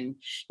infection. And,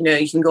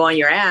 you can go on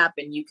your app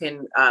and you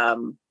can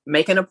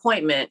make an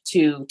appointment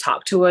to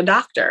talk to a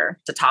doctor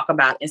to talk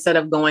about, instead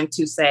of going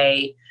to,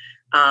 say,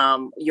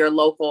 your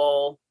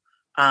local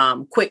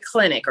quick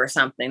clinic or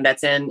something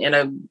that's in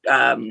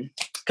a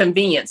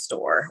convenience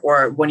store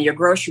or one of your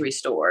grocery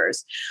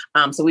stores.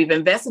 So we've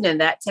invested in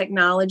that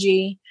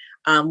technology.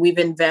 We've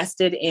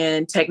invested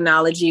in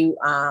technology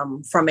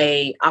from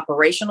a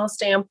operational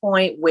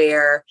standpoint,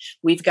 where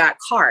we've got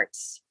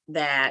carts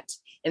that,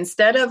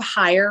 instead of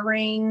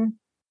hiring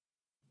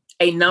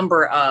a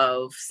number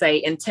of,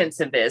 say,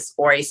 intensivists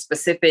or a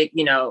specific,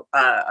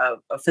 a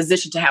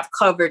physician to have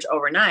coverage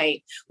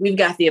overnight, we've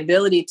got the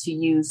ability to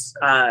use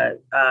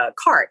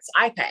carts,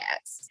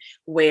 iPads,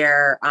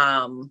 where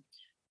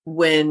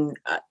when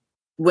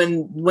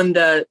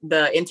the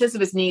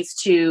intensivist needs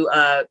to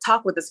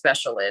talk with a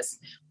specialist,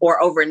 or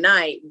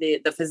overnight,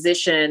 the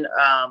physician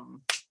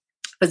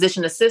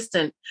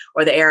assistant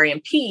or the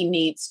RMP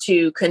needs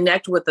to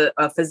connect with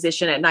a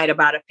physician at night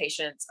about a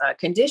patient's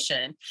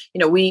condition.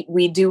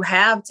 We do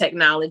have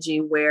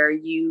technology where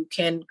you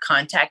can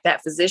contact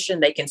that physician.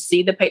 They can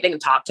see the patient, they can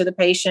talk to the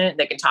patient,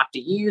 they can talk to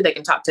you, they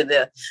can talk to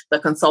the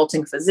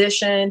consulting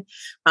physician.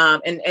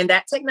 And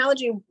that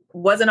technology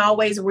wasn't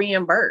always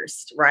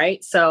reimbursed,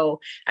 right? So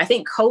I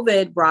think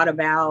COVID brought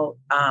about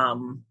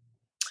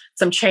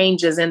some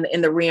changes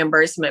in the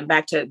reimbursement.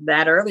 Back to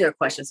that earlier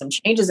question, some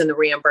changes in the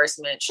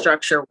reimbursement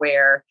structure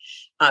where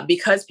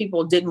because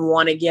people didn't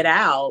want to get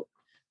out,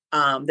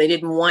 they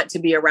didn't want to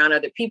be around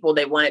other people.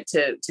 They wanted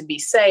to be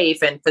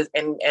safe,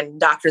 and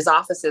doctors'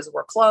 offices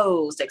were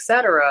closed, et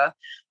cetera.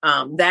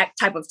 That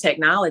type of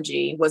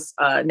technology was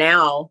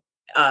now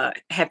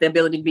have the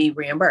ability to be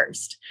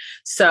reimbursed.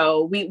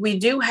 So we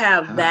do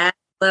have that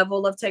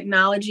level of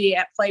technology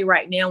at play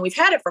right now. We've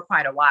had it for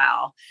quite a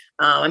while.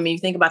 You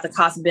think about the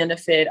cost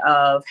benefit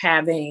of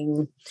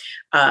having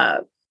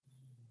an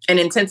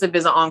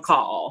intensivist on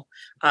call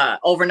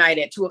overnight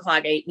at 2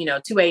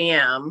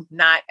 a.m.,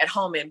 not at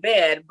home in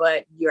bed,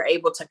 but you're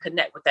able to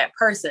connect with that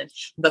person.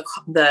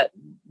 The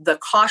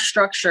cost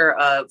structure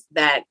of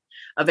that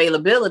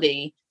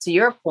availability, to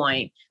your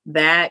point,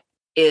 that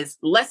is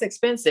less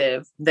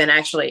expensive than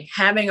actually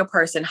having a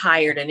person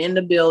hired and in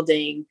the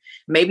building,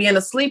 maybe in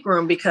a sleep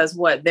room, because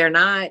they're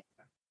not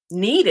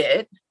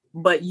needed,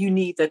 but you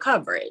need the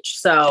coverage.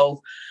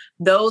 So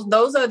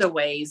those are the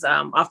ways,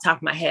 off the top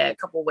of my head, a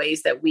couple of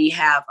ways that we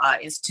have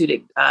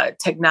instituted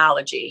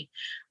technology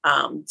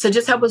to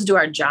just help us do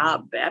our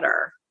job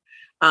better.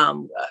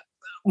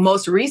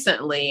 Most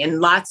recently,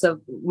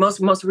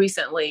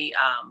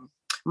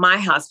 my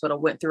hospital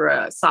went through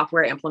a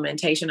software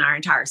implementation. Our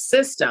entire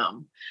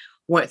system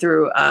went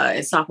through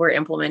a software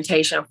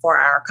implementation for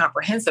our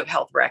comprehensive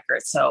health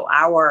record. So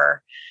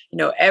our,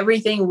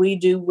 everything we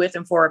do with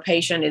and for a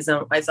patient is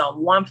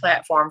on one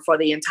platform for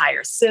the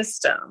entire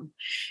system.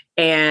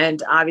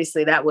 And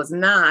obviously that was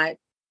not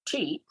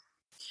cheap.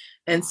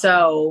 And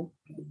so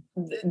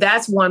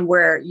that's one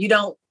where you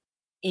don't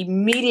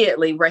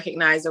immediately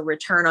recognize a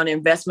return on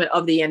investment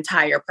of the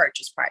entire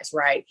purchase price,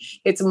 right?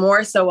 It's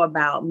more so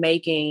about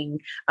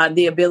making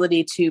the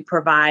ability to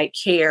provide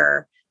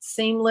care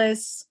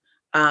seamless,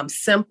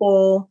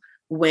 simple.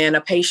 When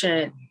a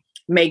patient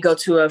may go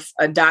to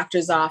a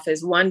doctor's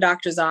office, one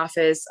doctor's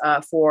office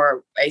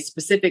for a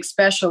specific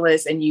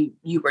specialist, and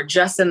you were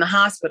just in the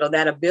hospital,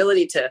 that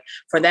ability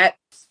for that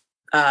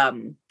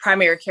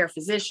primary care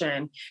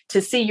physician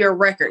to see your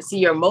record, see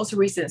your most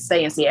recent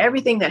stay, and see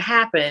everything that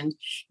happened.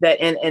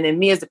 And then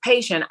me as a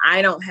patient,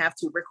 I don't have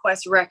to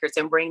request records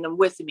and bring them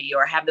with me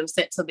or have them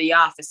sent to the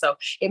office. So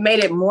it made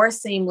it more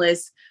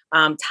seamless,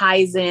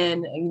 ties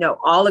in,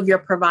 all of your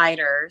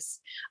providers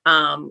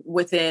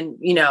within,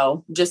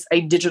 just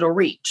a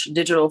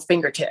digital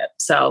fingertip.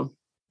 So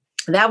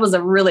that was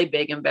a really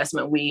big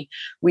investment we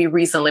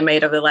recently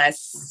made over the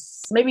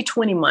last maybe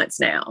 20 months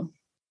now.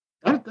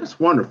 That's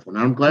wonderful.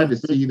 And I'm glad to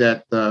see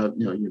that,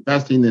 you're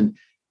investing in,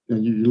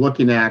 you're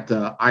looking at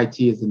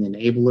IT as an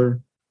enabler.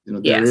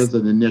 There is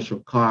an initial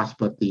cost,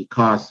 but the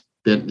cost,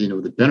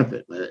 the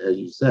benefit, as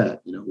you said,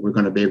 we're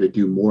going to be able to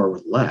do more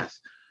with less.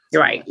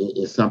 Right.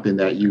 Is something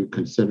that you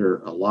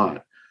consider a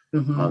lot.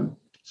 Mm-hmm.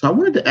 So I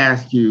wanted to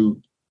ask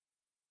you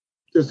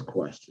this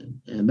question,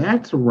 and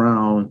that's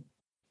around,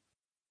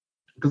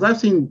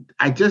 because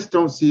I just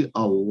don't see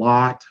a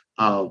lot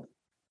of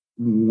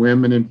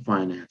women in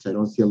finance. I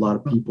don't see a lot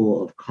of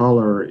people of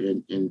color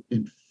in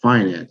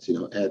finance,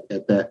 at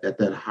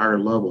that higher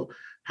level.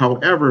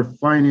 However,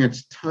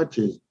 finance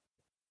touches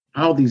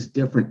all these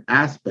different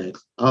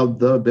aspects of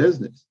the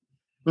business.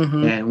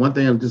 Mm-hmm. And one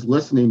thing, I'm just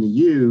listening to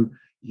you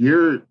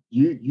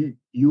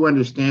you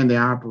understand the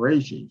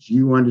operations,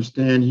 you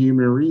understand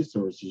human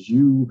resources,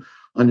 you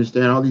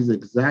understand all these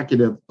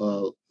executive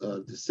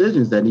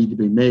decisions that need to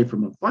be made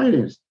from a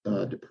finance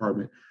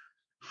department.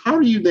 How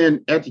do you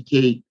then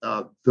educate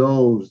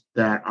those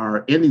that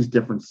are in these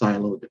different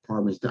siloed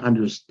departments to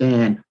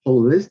understand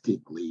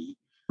holistically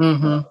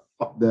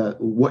the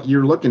what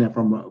you're looking at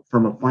from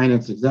a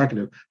finance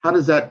executive? How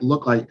does that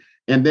look like?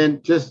 And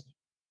then just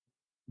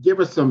give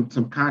us some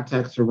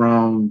context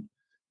around,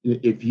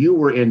 if you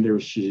were in their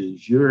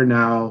shoes, you're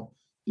now,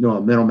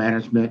 a middle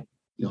management,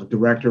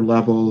 director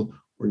level,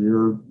 or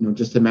you're,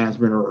 just in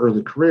management or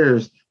early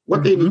careers,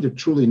 what they need to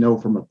truly know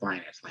from a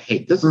finance. Like,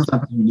 hey, this is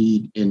something you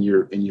need in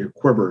your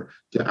quiver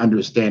to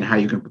understand how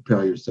you can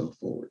propel yourself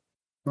forward.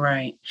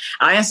 Right.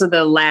 I'll answer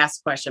the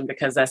last question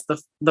because that's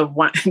the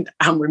one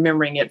I'm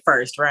remembering it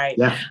first, right?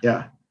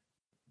 Yeah.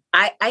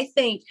 I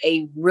think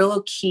a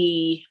real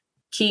key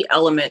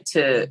element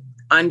to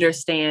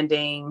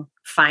understanding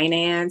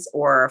finance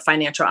or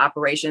financial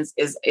operations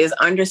is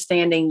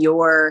understanding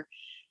your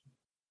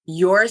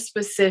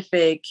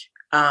specific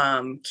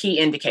key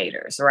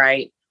indicators,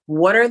 right?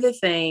 What are the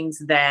things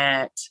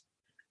that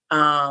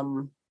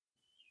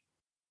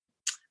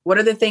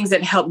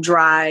help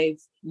drive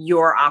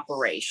your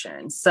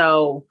operation?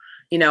 So,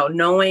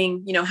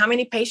 knowing, how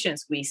many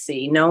patients we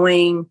see,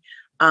 knowing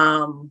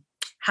how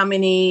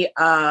many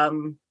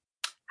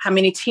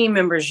team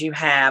members you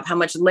have, how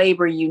much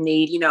labor you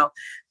need,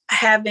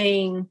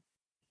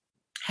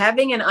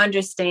 having an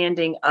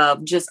understanding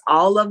of just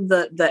all of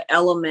the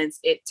elements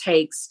it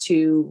takes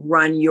to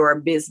run your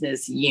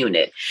business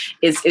unit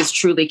is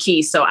truly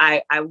key. So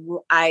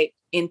I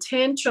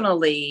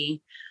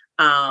intentionally,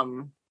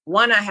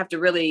 one, I have to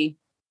really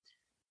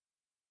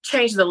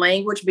change the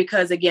language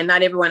because, again,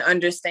 not everyone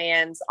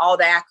understands all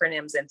the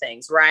acronyms and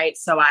things, right?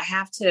 So I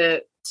have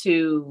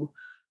to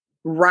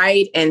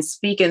write and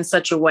speak in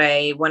such a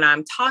way when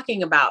I'm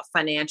talking about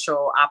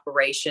financial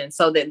operations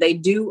so that they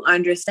do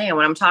understand.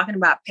 When I'm talking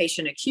about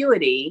patient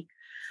acuity,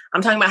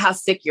 I'm talking about how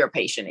sick your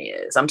patient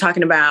is. I'm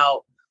talking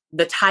about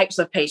the types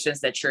of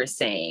patients that you're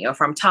seeing. Or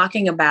if I'm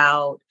talking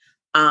about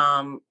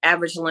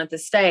average length of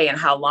stay and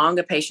how long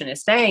a patient is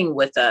staying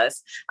with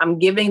us, I'm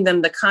giving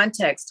them the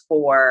context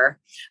for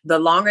the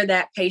longer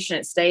that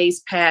patient stays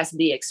past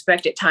the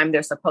expected time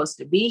they're supposed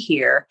to be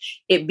here,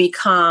 it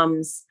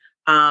becomes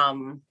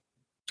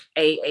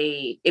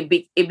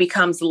it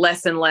becomes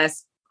less and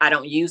less, I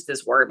don't use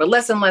this word, but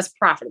less and less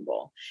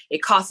profitable.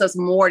 It costs us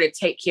more to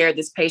take care of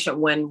this patient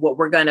when what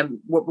we're gonna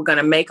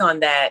make on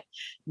that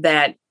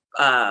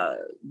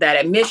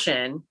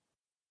admission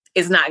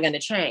is not going to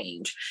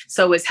change.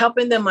 So it's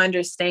helping them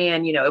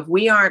understand, if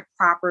we aren't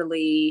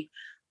properly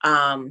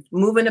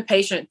moving a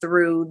patient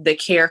through the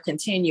care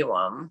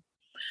continuum,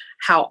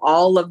 how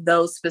all of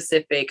those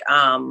specific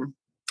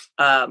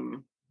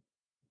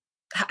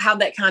how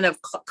that kind of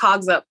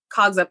cogs up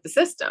the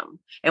system.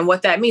 And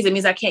what that means, it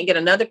means I can't get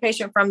another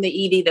patient from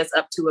the ED that's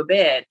up to a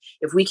bed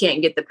if we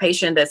can't get the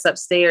patient that's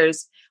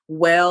upstairs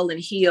well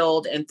and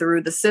healed and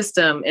through the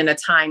system in a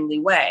timely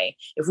way.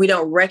 If we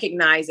don't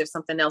recognize if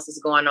something else is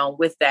going on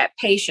with that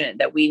patient,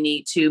 that we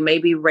need to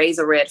maybe raise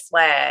a red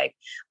flag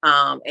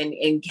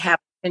and have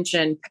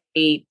attention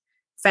paid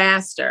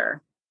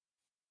faster.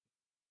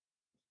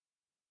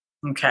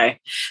 Okay.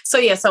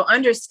 So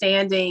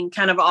understanding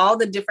kind of all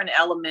the different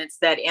elements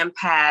that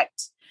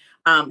impact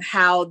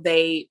how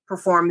they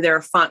perform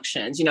their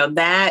functions,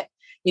 I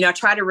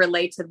try to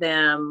relate to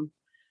them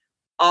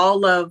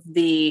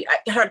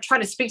I try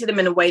to speak to them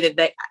in a way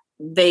that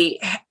they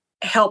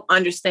help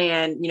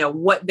understand,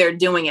 what they're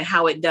doing and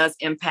how it does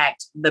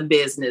impact the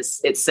business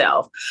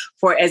itself.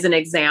 As an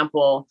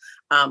example,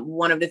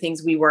 one of the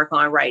things we work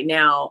on right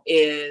now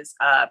is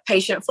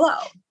patient flow.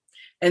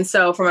 And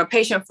so from a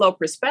patient flow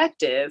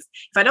perspective,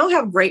 if I don't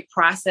have great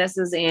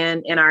processes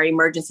in our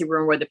emergency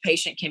room where the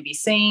patient can be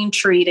seen,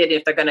 treated,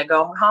 if they're going to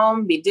go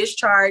home, be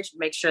discharged,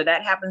 make sure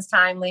that happens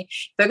timely.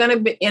 If they're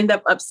going to end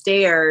up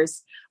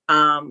upstairs,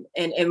 and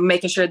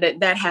making sure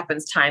that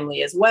happens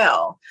timely as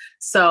well.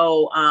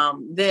 So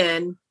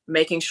then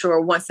making sure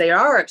once they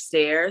are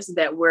upstairs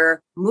that we're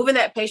moving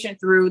that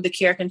patient through the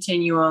care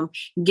continuum,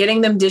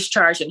 getting them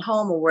discharged at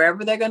home or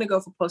wherever they're going to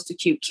go for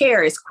post-acute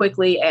care as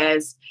quickly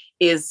as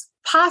is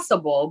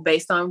possible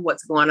based on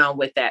what's going on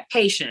with that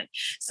patient.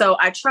 So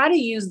I try to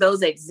use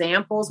those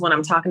examples when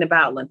I'm talking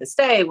about length of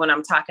stay, when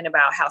I'm talking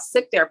about how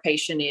sick their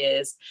patient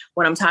is,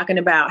 when I'm talking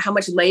about how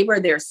much labor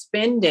they're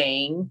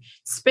spending,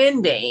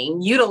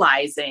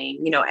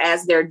 utilizing,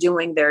 as they're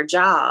doing their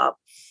job,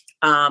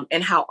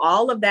 and how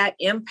all of that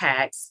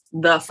impacts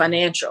the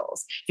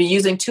financials. If you're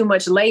using too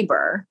much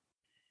labor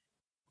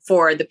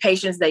for the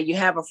patients that you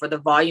have or for the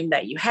volume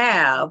that you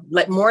have,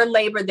 more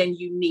labor than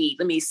you need.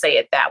 Let me say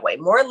it that way.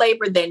 More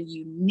labor than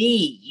you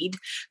need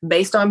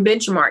based on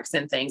benchmarks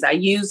and things. I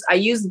use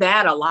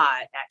that a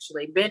lot,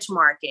 actually,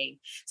 benchmarking,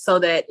 so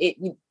that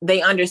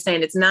they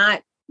understand it's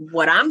not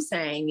what I'm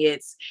saying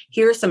is,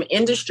 here are some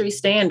industry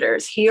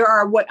standards. Here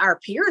are what our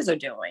peers are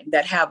doing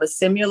that have a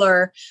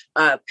similar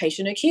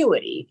patient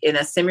acuity in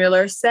a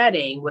similar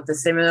setting with a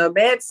similar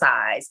bed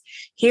size.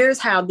 Here's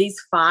how these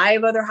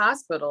 5 other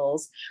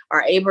hospitals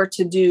are able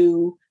to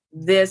do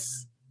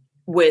this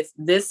with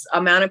this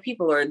amount of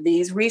people or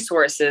these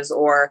resources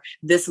or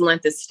this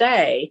length of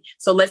stay.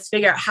 So let's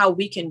figure out how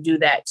we can do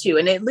that too.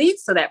 And it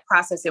leads to that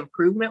process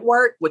improvement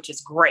work, which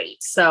is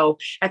great. So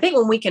I think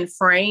when we can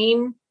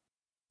frame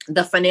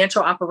the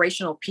financial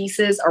operational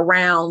pieces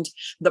around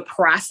the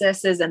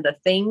processes and the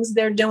things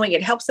they're doing,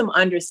 it helps them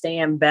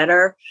understand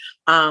better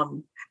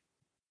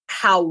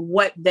how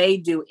what they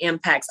do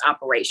impacts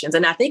operations.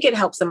 And I think it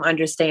helps them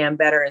understand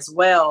better as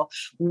well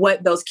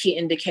what those key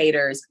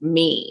indicators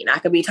mean. I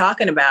could be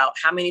talking about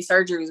how many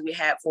surgeries we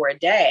have for a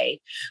day,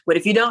 but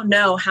if you don't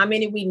know how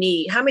many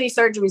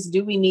surgeries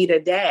do we need a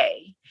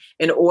day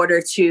in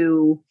order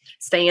to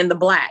stay in the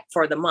black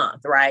for the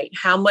month, right?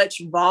 How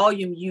much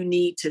volume you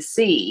need to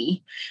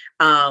see,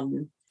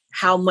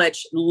 how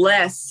much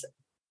less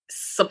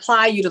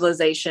supply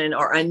utilization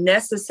or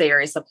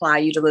unnecessary supply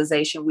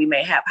utilization we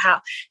may have,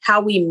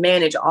 how we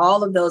manage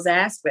all of those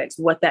aspects,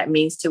 what that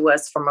means to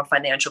us from a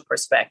financial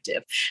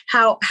perspective,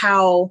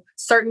 how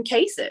certain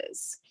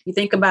cases, you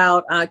think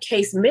about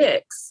case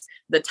mix,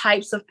 the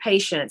types of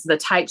patients, the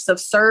types of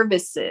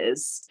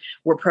services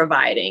we're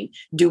providing.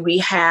 Do we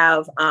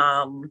have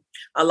a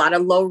lot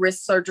of low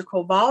risk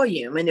surgical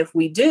volume? And if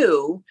we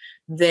do,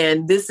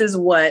 then this is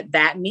what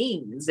that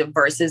means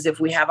versus if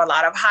we have a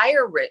lot of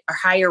higher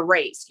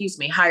rate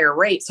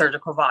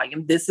surgical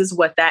volume, this is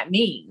what that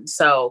means.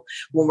 So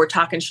when we're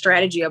talking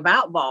strategy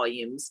about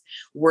volumes,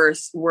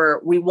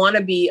 we want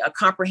to be a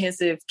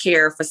comprehensive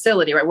care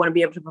facility, right? We want to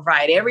be able to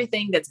provide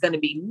everything that's going to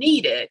be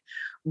needed.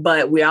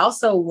 But we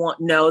also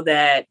know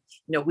that,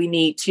 we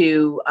need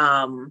to,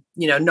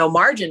 no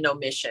margin, no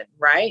mission,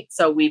 right?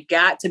 So we've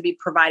got to be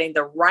providing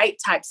the right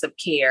types of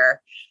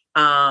care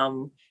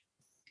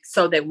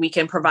so that we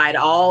can provide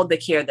all the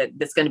care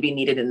that's going to be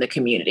needed in the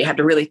community. I have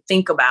to really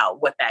think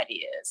about what that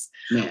is.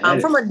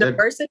 From a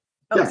diversity.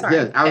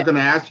 Yeah, I was going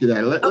to ask you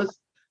that. Let's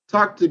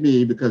talk to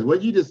me, because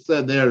what you just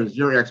said there is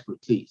your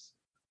expertise.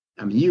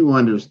 I mean, you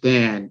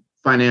understand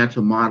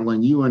financial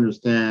modeling, you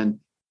understand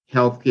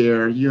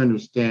healthcare, you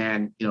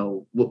understand,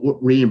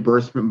 what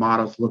reimbursement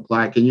models look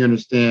like, and you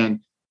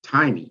understand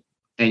timing.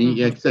 And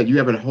like I said, you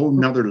have a whole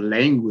nother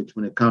language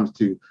when it comes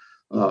to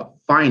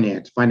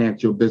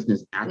financial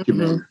business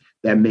acumen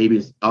that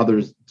maybe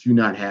others do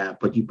not have,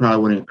 but you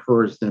probably want to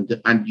encourage them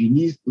to, and you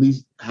need at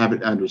least have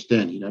it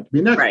understand. You don't have to be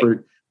an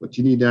expert, but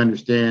you need to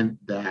understand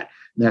that,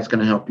 and that's going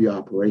to help you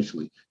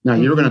operationally. Now,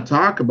 you're going to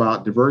talk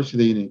about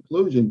diversity and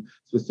inclusion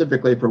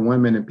specifically for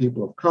women and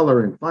people of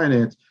color in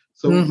finance.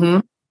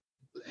 So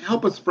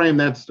help us frame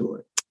that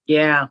story.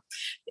 Yeah,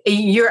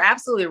 you're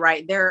absolutely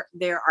right. There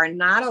are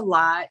not a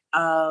lot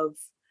of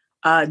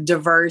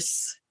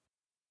diverse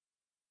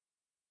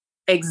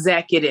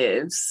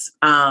executives,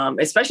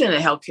 especially in the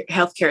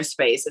healthcare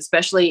space,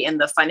 especially in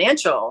the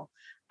financial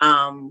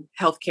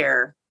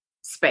healthcare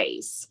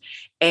space.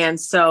 And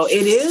so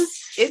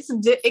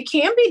it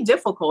can be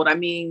difficult. I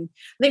mean,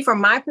 I think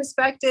from my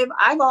perspective,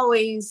 I've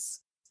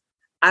always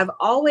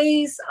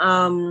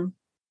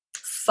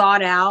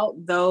sought out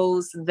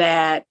those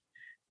that,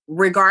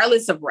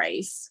 regardless of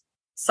race,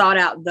 sought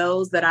out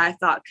those that I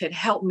thought could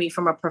help me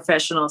from a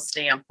professional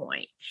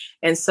standpoint.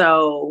 And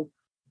so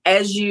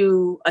as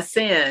you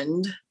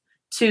ascend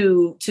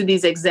to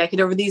these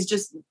executive or these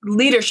just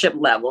leadership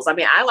levels, I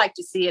mean, I like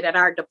to see it at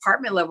our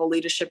department level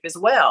leadership as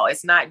well.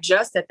 It's not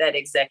just at that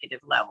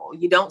executive level.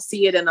 You don't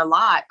see it in a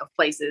lot of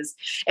places.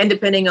 And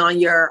depending on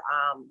your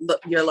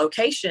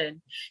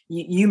location,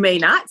 you may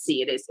not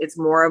see it. It's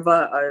more of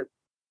a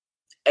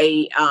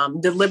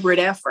deliberate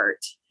effort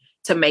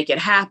to make it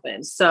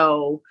happen.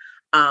 So,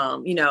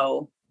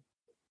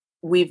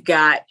 we've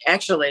got,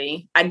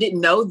 actually, I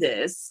didn't know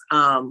this,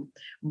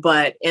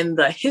 but in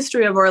the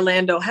history of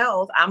Orlando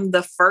Health, I'm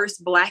the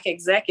first Black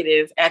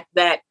executive at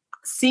that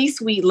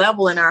C-suite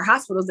level in our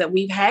hospitals that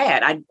we've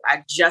had.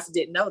 I just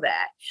didn't know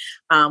that,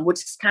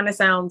 which kind of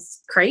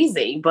sounds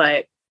crazy,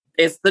 but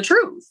it's the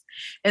truth.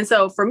 And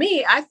so for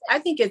me, I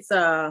think it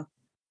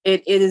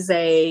is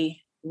a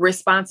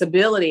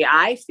responsibility,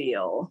 I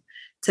feel,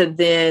 to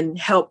then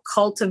help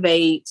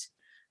cultivate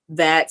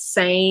that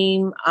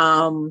same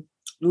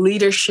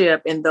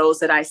leadership in those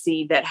that I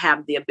see that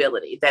have the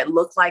ability, that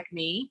look like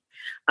me,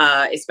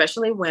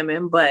 especially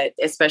women, but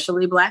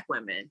especially Black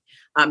women,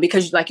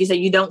 because like you said,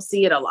 you don't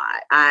see it a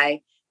lot.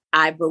 I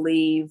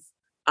believe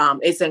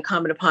it's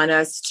incumbent upon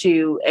us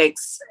to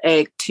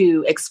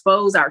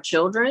expose our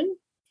children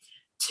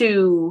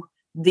to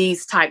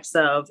these types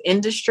of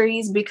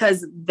industries,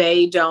 because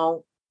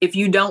if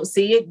you don't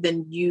see it,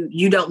 then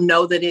you don't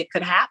know that it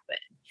could happen.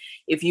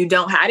 I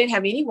didn't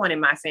have anyone in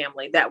my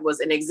family that was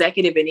an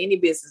executive in any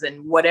business,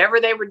 and whatever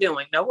they were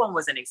doing, no one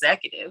was an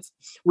executive.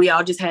 We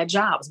all just had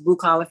jobs, blue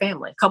collar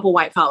family, couple of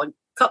white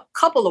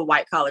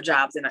collar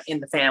jobs in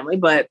the family,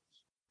 but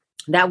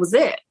that was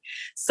it.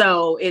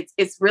 So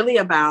it's really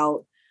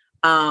about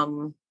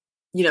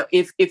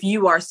if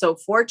you are so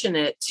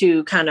fortunate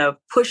to kind of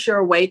push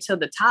your way to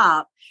the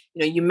top,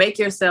 you make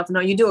yourself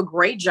know, you do a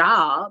great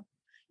job.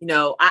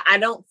 I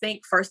don't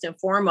think first and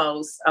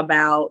foremost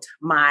about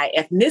my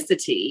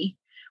ethnicity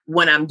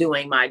when I'm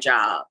doing my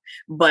job,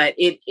 but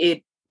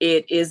it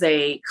is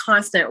a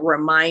constant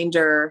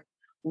reminder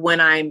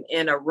when I'm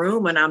in a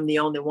room and I'm the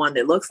only one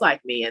that looks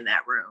like me in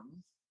that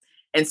room.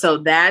 And so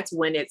that's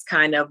when it's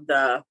kind of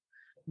the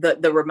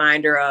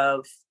reminder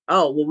of,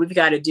 oh, well, we've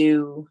got to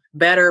do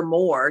better,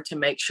 more to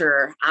make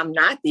sure I'm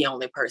not the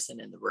only person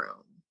in the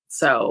room.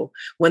 So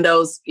when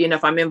those,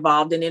 if I'm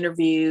involved in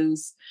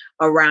interviews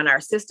around our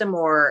system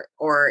or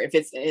if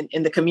it's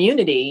in the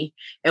community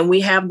and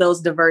we have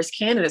those diverse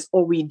candidates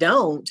or we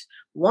don't,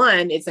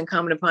 one, it's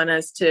incumbent upon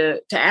us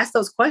to ask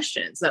those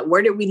questions. Like,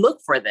 where did we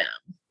look for them?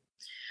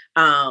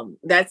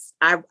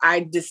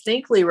 I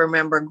distinctly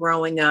remember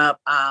growing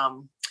up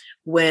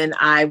when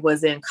I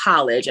was in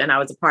college and I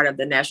was a part of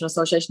the National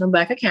Association of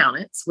Black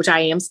Accountants, which I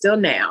am still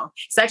now.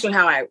 It's actually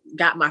how I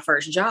got my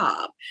first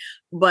job.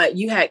 But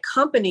you had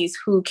companies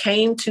who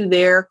came to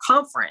their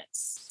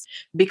conference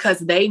because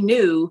they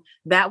knew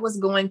that was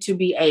going to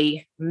be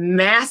a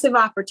massive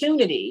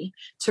opportunity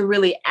to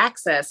really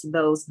access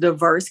those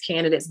diverse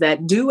candidates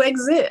that do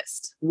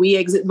exist. We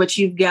exist, but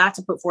you've got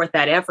to put forth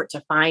that effort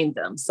to find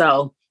them.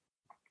 So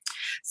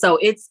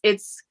it's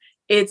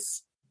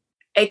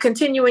a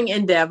continuing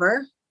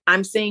endeavor.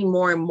 I'm seeing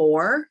more and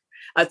more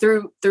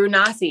through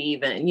NASI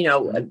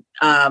even,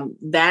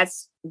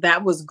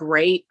 that was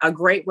great. A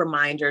great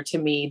reminder to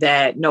me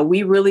that no,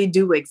 we really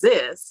do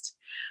exist.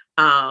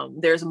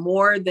 There's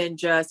more than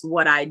just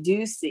what I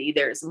do see.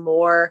 There's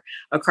more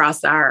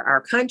across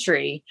our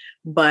country,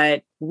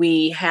 but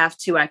we have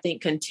to, I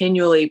think,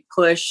 continually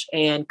push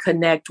and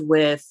connect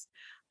with,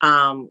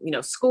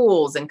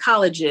 schools and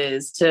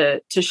colleges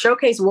to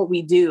showcase what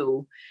we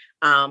do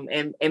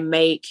and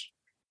make,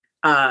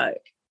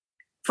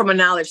 from a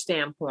knowledge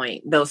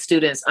standpoint, those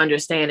students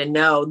understand and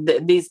know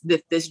that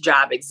this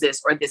job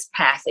exists or this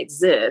path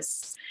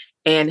exists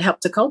and help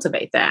to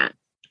cultivate that.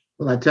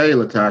 Well, I tell you,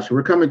 Latasha,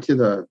 we're coming to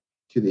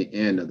the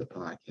end of the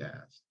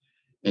podcast,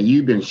 and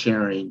you've been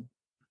sharing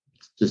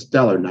just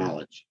stellar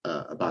knowledge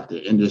about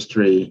the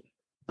industry,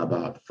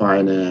 about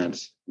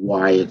finance,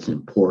 why it's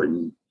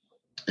important,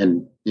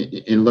 and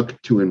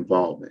look to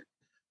involvement.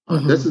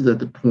 This is at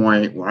the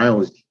point where I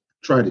always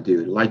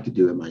like to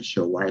do in my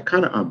show, where I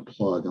kind of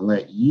unplug and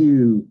let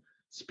you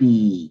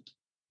speak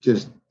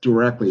just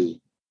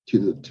directly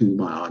to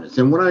my audience.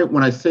 And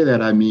when I say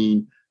that, I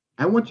mean,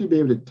 I want you to be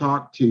able to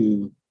talk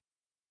to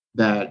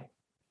that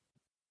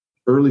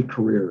early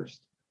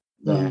careerist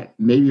that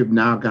maybe have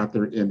now got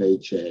their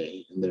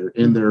MHA and they're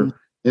in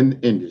the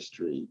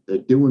industry, they're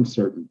doing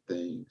certain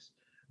things,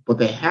 but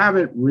they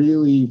haven't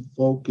really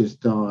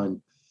focused on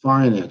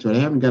finance, or they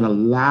haven't got a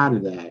lot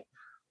of that.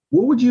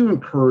 What would you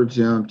encourage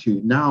them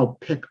to now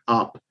pick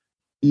up,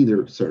 either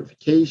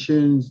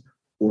certifications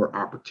or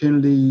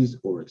opportunities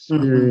or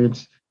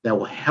experience that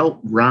will help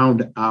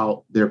round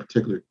out their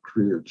particular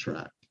career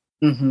track?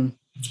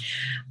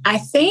 I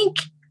think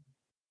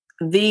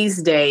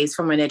these days,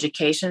 from an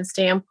education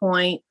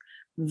standpoint,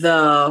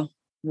 the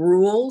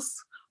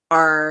rules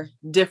are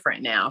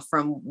different now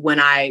from when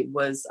I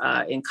was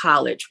in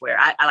college, where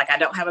I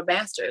don't have a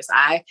master's.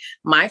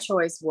 My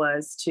choice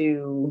was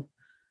to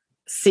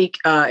seek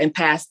and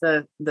pass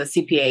the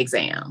CPA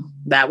exam.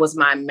 That was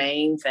my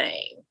main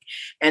thing.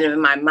 And in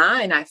my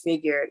mind, I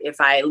figured if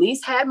I at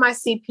least had my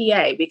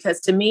CPA, because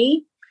to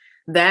me,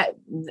 that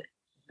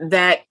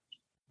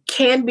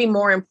can be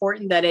more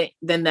important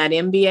than that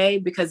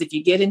MBA, because if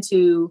you get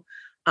into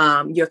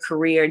your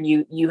career and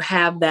you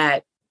have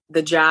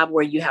the job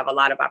where you have a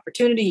lot of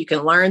opportunity, you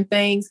can learn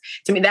things.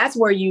 To me, that's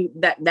where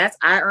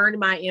I earned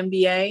my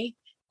MBA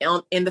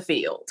in the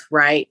field,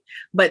 right?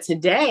 But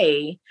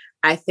today,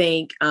 I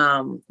think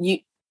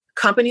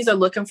companies are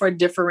looking for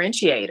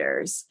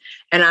differentiators.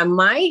 And I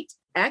might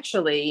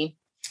actually,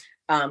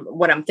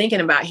 what I'm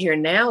thinking about here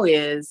now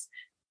is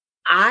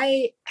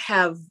I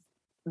have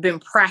been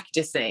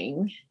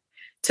practicing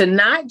to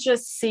not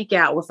just seek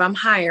out, if I'm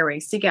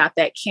hiring, seek out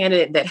that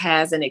candidate that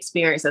has an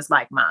experience that's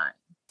like mine.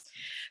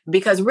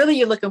 Because really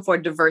you're looking for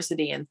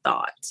diversity in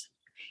thought.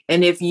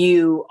 And if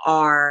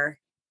you're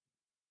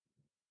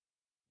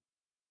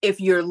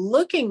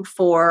looking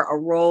for a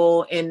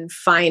role in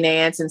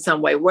finance in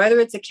some way, whether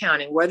it's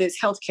accounting, whether it's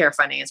healthcare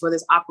finance, whether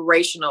it's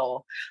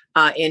operational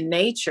in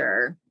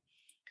nature,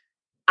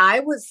 I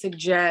would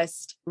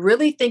suggest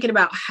really thinking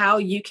about how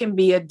you can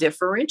be a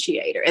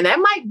differentiator. And that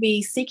might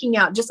be seeking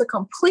out just a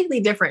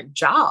completely different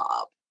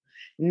job,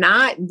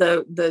 not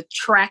the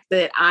track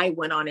that I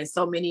went on and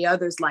so many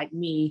others like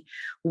me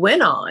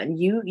went on.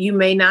 You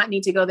may not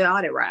need to go the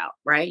audit route,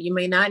 right? You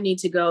may not need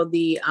to go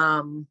the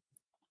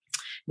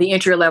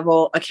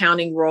entry-level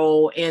accounting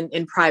role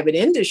in private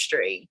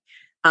industry.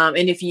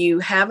 And if you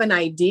have an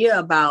idea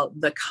about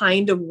the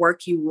kind of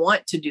work you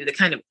want to do, the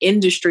kind of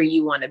industry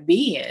you want to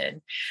be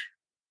in,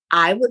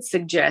 I would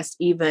suggest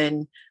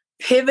even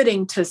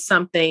pivoting to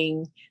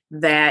something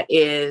that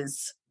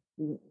is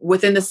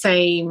within the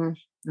same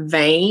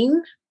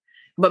vein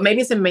but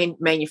maybe it's in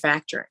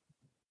manufacturing.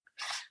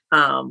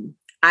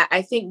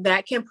 I think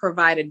that can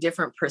provide a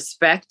different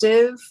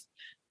perspective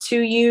to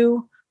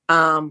you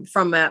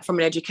from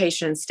an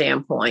education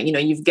standpoint.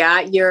 You've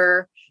got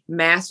your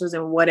master's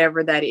and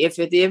whatever that if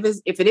it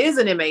is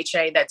an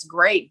MHA, that's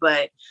great.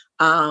 But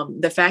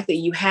the fact that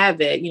you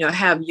have it,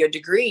 have your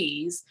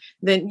degrees,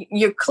 then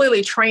you're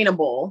clearly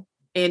trainable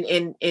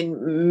in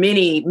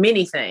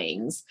many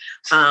things.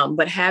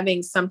 But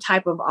having some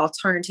type of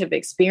alternative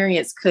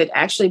experience could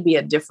actually be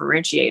a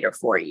differentiator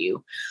for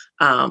you.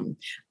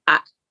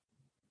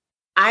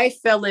 I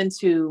fell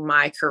into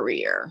my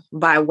career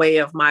by way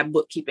of my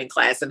bookkeeping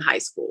class in high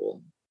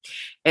school.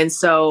 And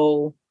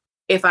so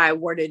if I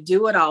were to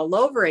do it all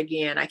over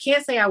again, I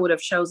can't say I would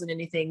have chosen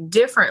anything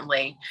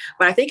differently,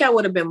 but I think I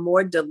would have been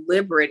more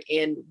deliberate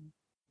in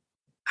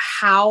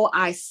how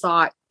I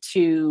sought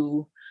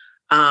to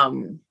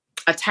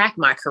attack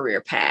my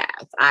career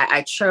path.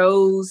 I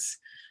chose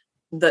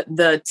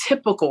the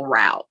typical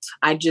route.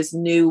 I just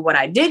knew what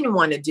I didn't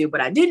want to do,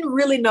 but I didn't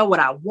really know what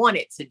I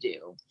wanted to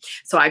do.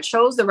 So I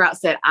chose the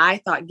routes that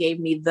I thought gave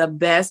me the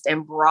best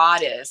and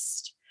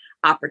broadest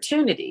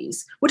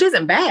opportunities, which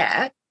isn't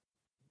bad.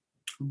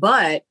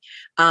 But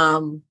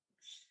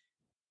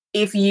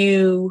if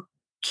you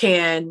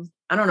can,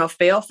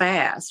 fail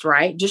fast,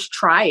 right? Just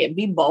try it.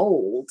 Be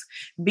bold.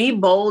 Be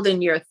bold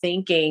in your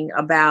thinking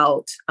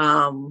about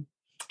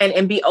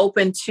and be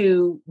open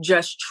to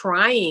just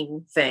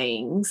trying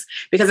things,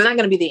 because it's not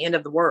going to be the end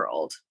of the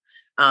world.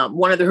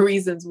 One of the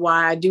reasons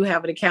why I do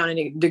have an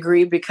accounting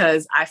degree,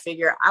 because I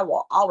figure I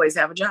will always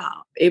have a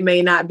job. It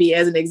may not be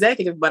as an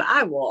executive, but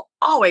I will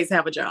always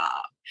have a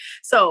job.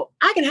 So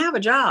I can have a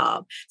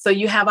job. So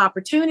you have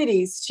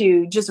opportunities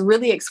to just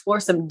really explore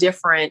some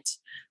different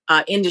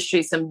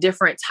industries, some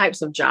different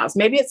types of jobs.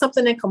 Maybe it's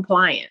something in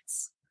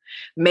compliance.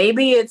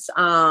 Maybe it's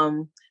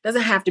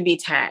doesn't have to be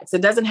tax.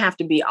 It doesn't have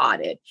to be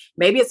audit.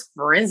 Maybe it's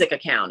forensic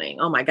accounting.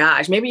 Oh my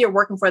gosh. Maybe you're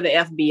working for the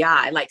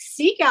FBI. Like,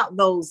 seek out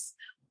those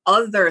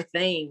other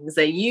things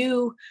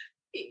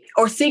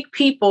or seek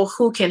people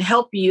who can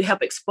help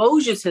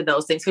expose you to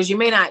those things. Because you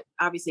may not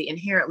obviously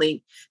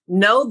inherently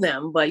know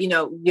them, but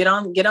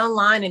get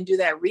online and do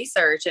that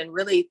research and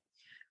really,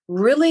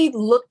 really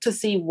look to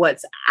see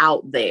what's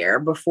out there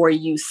before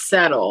you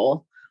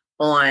settle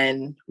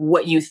on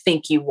what you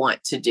think you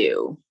want to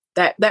do.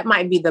 That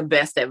might be the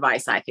best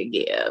advice I could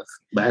give.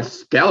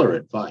 That's stellar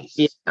advice.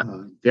 Yeah.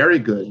 Very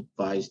good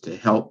advice to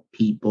help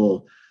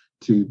people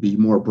to be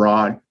more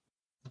broad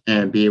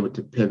and be able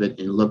to pivot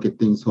and look at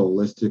things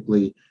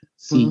holistically,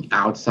 seek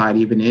outside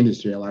even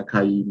industry. I like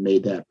how you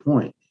made that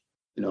point.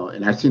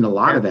 And I've seen a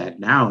lot of that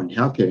now in the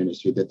healthcare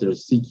industry, that they're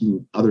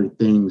seeking other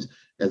things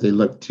as they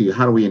look to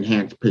how do we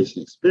enhance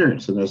patient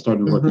experience. And they're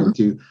starting to look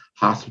into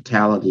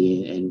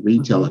hospitality and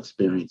retail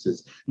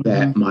experiences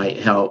that might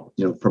help,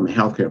 from a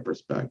healthcare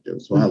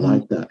perspective. So I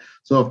like that.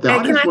 So if the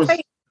audience was...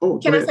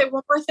 Can I say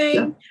one more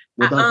thing?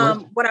 Yeah.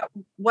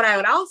 What I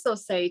would also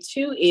say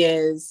too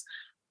is,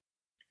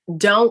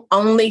 don't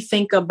only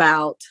think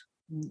about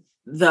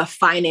the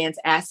finance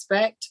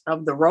aspect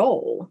of the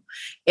role.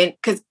 And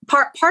because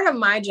part of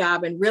my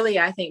job, and really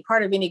I think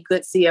part of any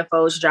good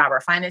CFO's job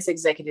or finance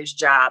executive's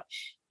job,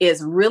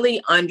 is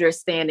really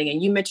understanding,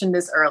 and you mentioned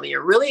this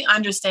earlier, really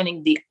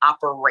understanding the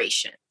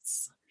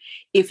operations.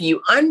 If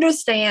you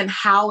understand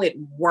how it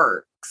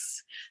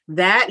works,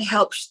 that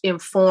helps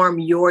inform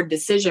your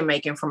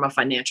decision-making from a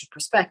financial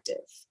perspective.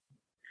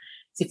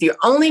 So if you're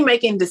only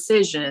making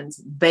decisions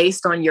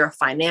based on your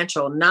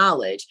financial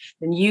knowledge,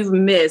 then you've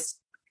missed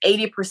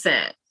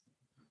 80%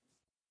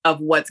 of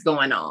what's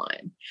going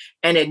on.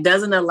 And it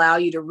doesn't allow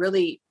you to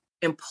really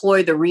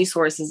employ the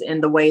resources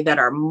in the way that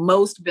are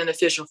most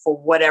beneficial for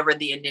whatever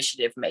the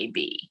initiative may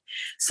be.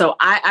 So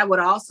I would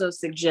also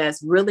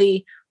suggest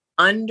really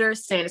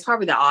understand, it's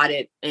probably the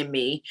audit in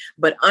me,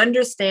 but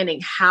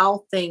understanding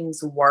how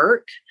things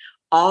work,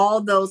 all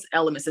those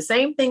elements, the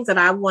same things that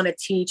I want to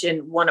teach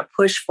and want to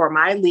push for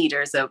my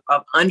leaders of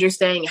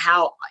understanding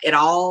how it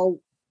all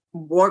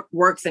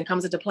works and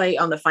comes into play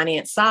on the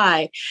finance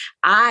side.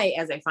 I,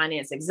 as a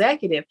finance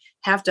executive,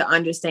 have to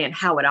understand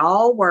how it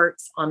all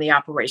works on the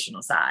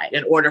operational side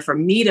in order for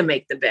me to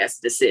make the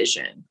best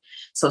decision.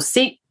 So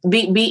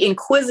be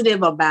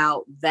inquisitive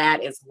about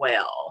that as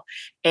well.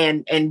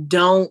 And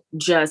don't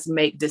just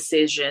make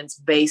decisions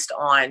based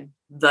on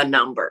the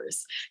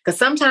numbers, because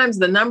sometimes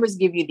the numbers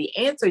give you the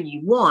answer you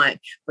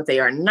want, but they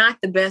are not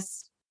the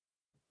best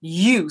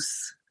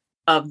use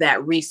of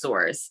that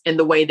resource in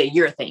the way that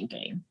you're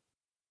thinking.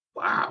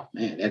 Wow,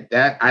 man,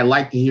 that I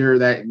like to hear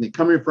that. And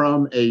coming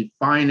from a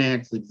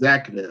finance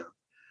executive,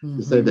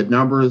 to say the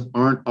numbers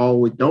don't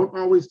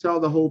always tell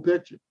the whole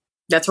picture.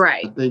 That's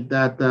right. I think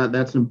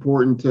that's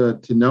important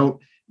to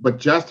note, but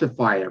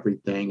justify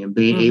everything and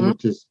being able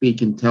to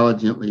speak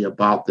intelligently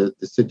about the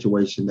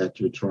situation that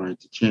you're trying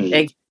to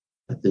change,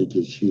 I think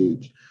is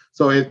huge.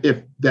 So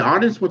if the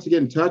audience wants to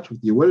get in touch with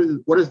you,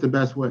 what is the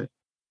best way?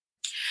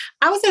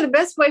 I would say the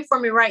best way for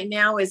me right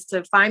now is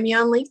to find me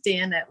on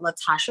LinkedIn at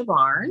LaTosha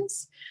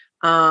Barnes.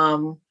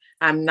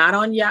 I'm not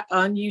on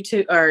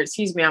YouTube, or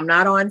excuse me, I'm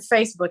not on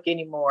Facebook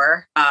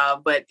anymore.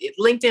 But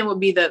LinkedIn would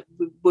be the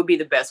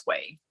best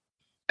way.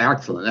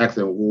 Excellent.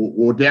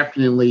 We'll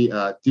definitely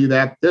do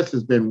that. This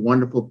has been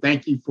wonderful.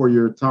 Thank you for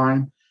your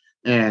time.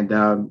 And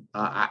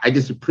I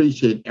just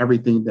appreciate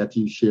everything that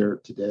you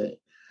shared today.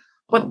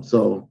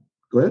 So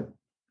go ahead.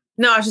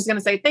 No, I was just going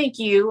to say thank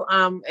you,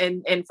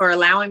 and for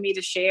allowing me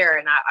to share.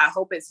 And I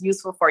hope it's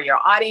useful for your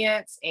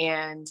audience,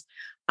 and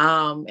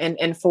for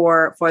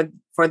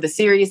the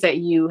series that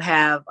you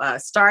have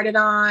started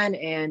on,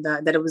 and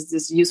that it was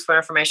just useful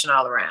information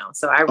all around.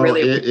 So I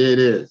really it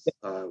is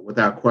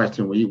without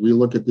question. We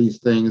look at these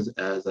things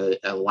as a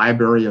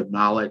library of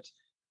knowledge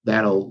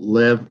that'll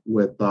live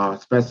with,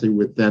 especially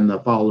within the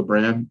Follow the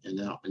Brand. And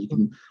you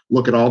can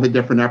look at all the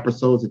different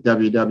episodes at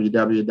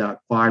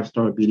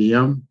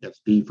www.5starbdm.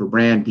 That's B for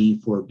brand, D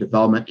for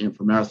development, and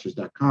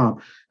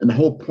the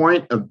whole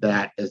point of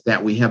that is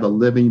that we have a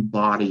living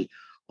body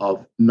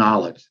of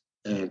knowledge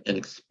and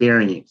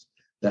experience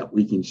that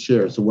we can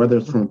share. So whether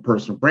it's from a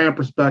personal brand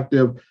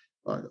perspective,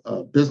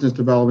 business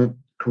development,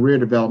 career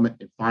development,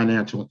 and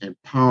financial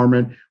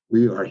empowerment,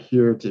 we are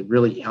here to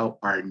really help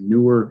our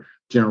newer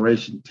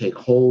generation take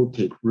hold,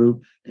 take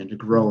root, and to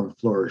grow and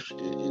flourish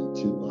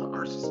into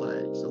our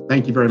society. So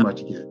thank you very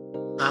much again.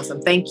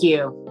 Awesome. Thank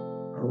you.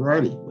 All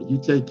righty. Well, you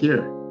take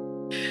care.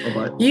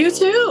 Bye-bye. You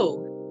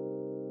too.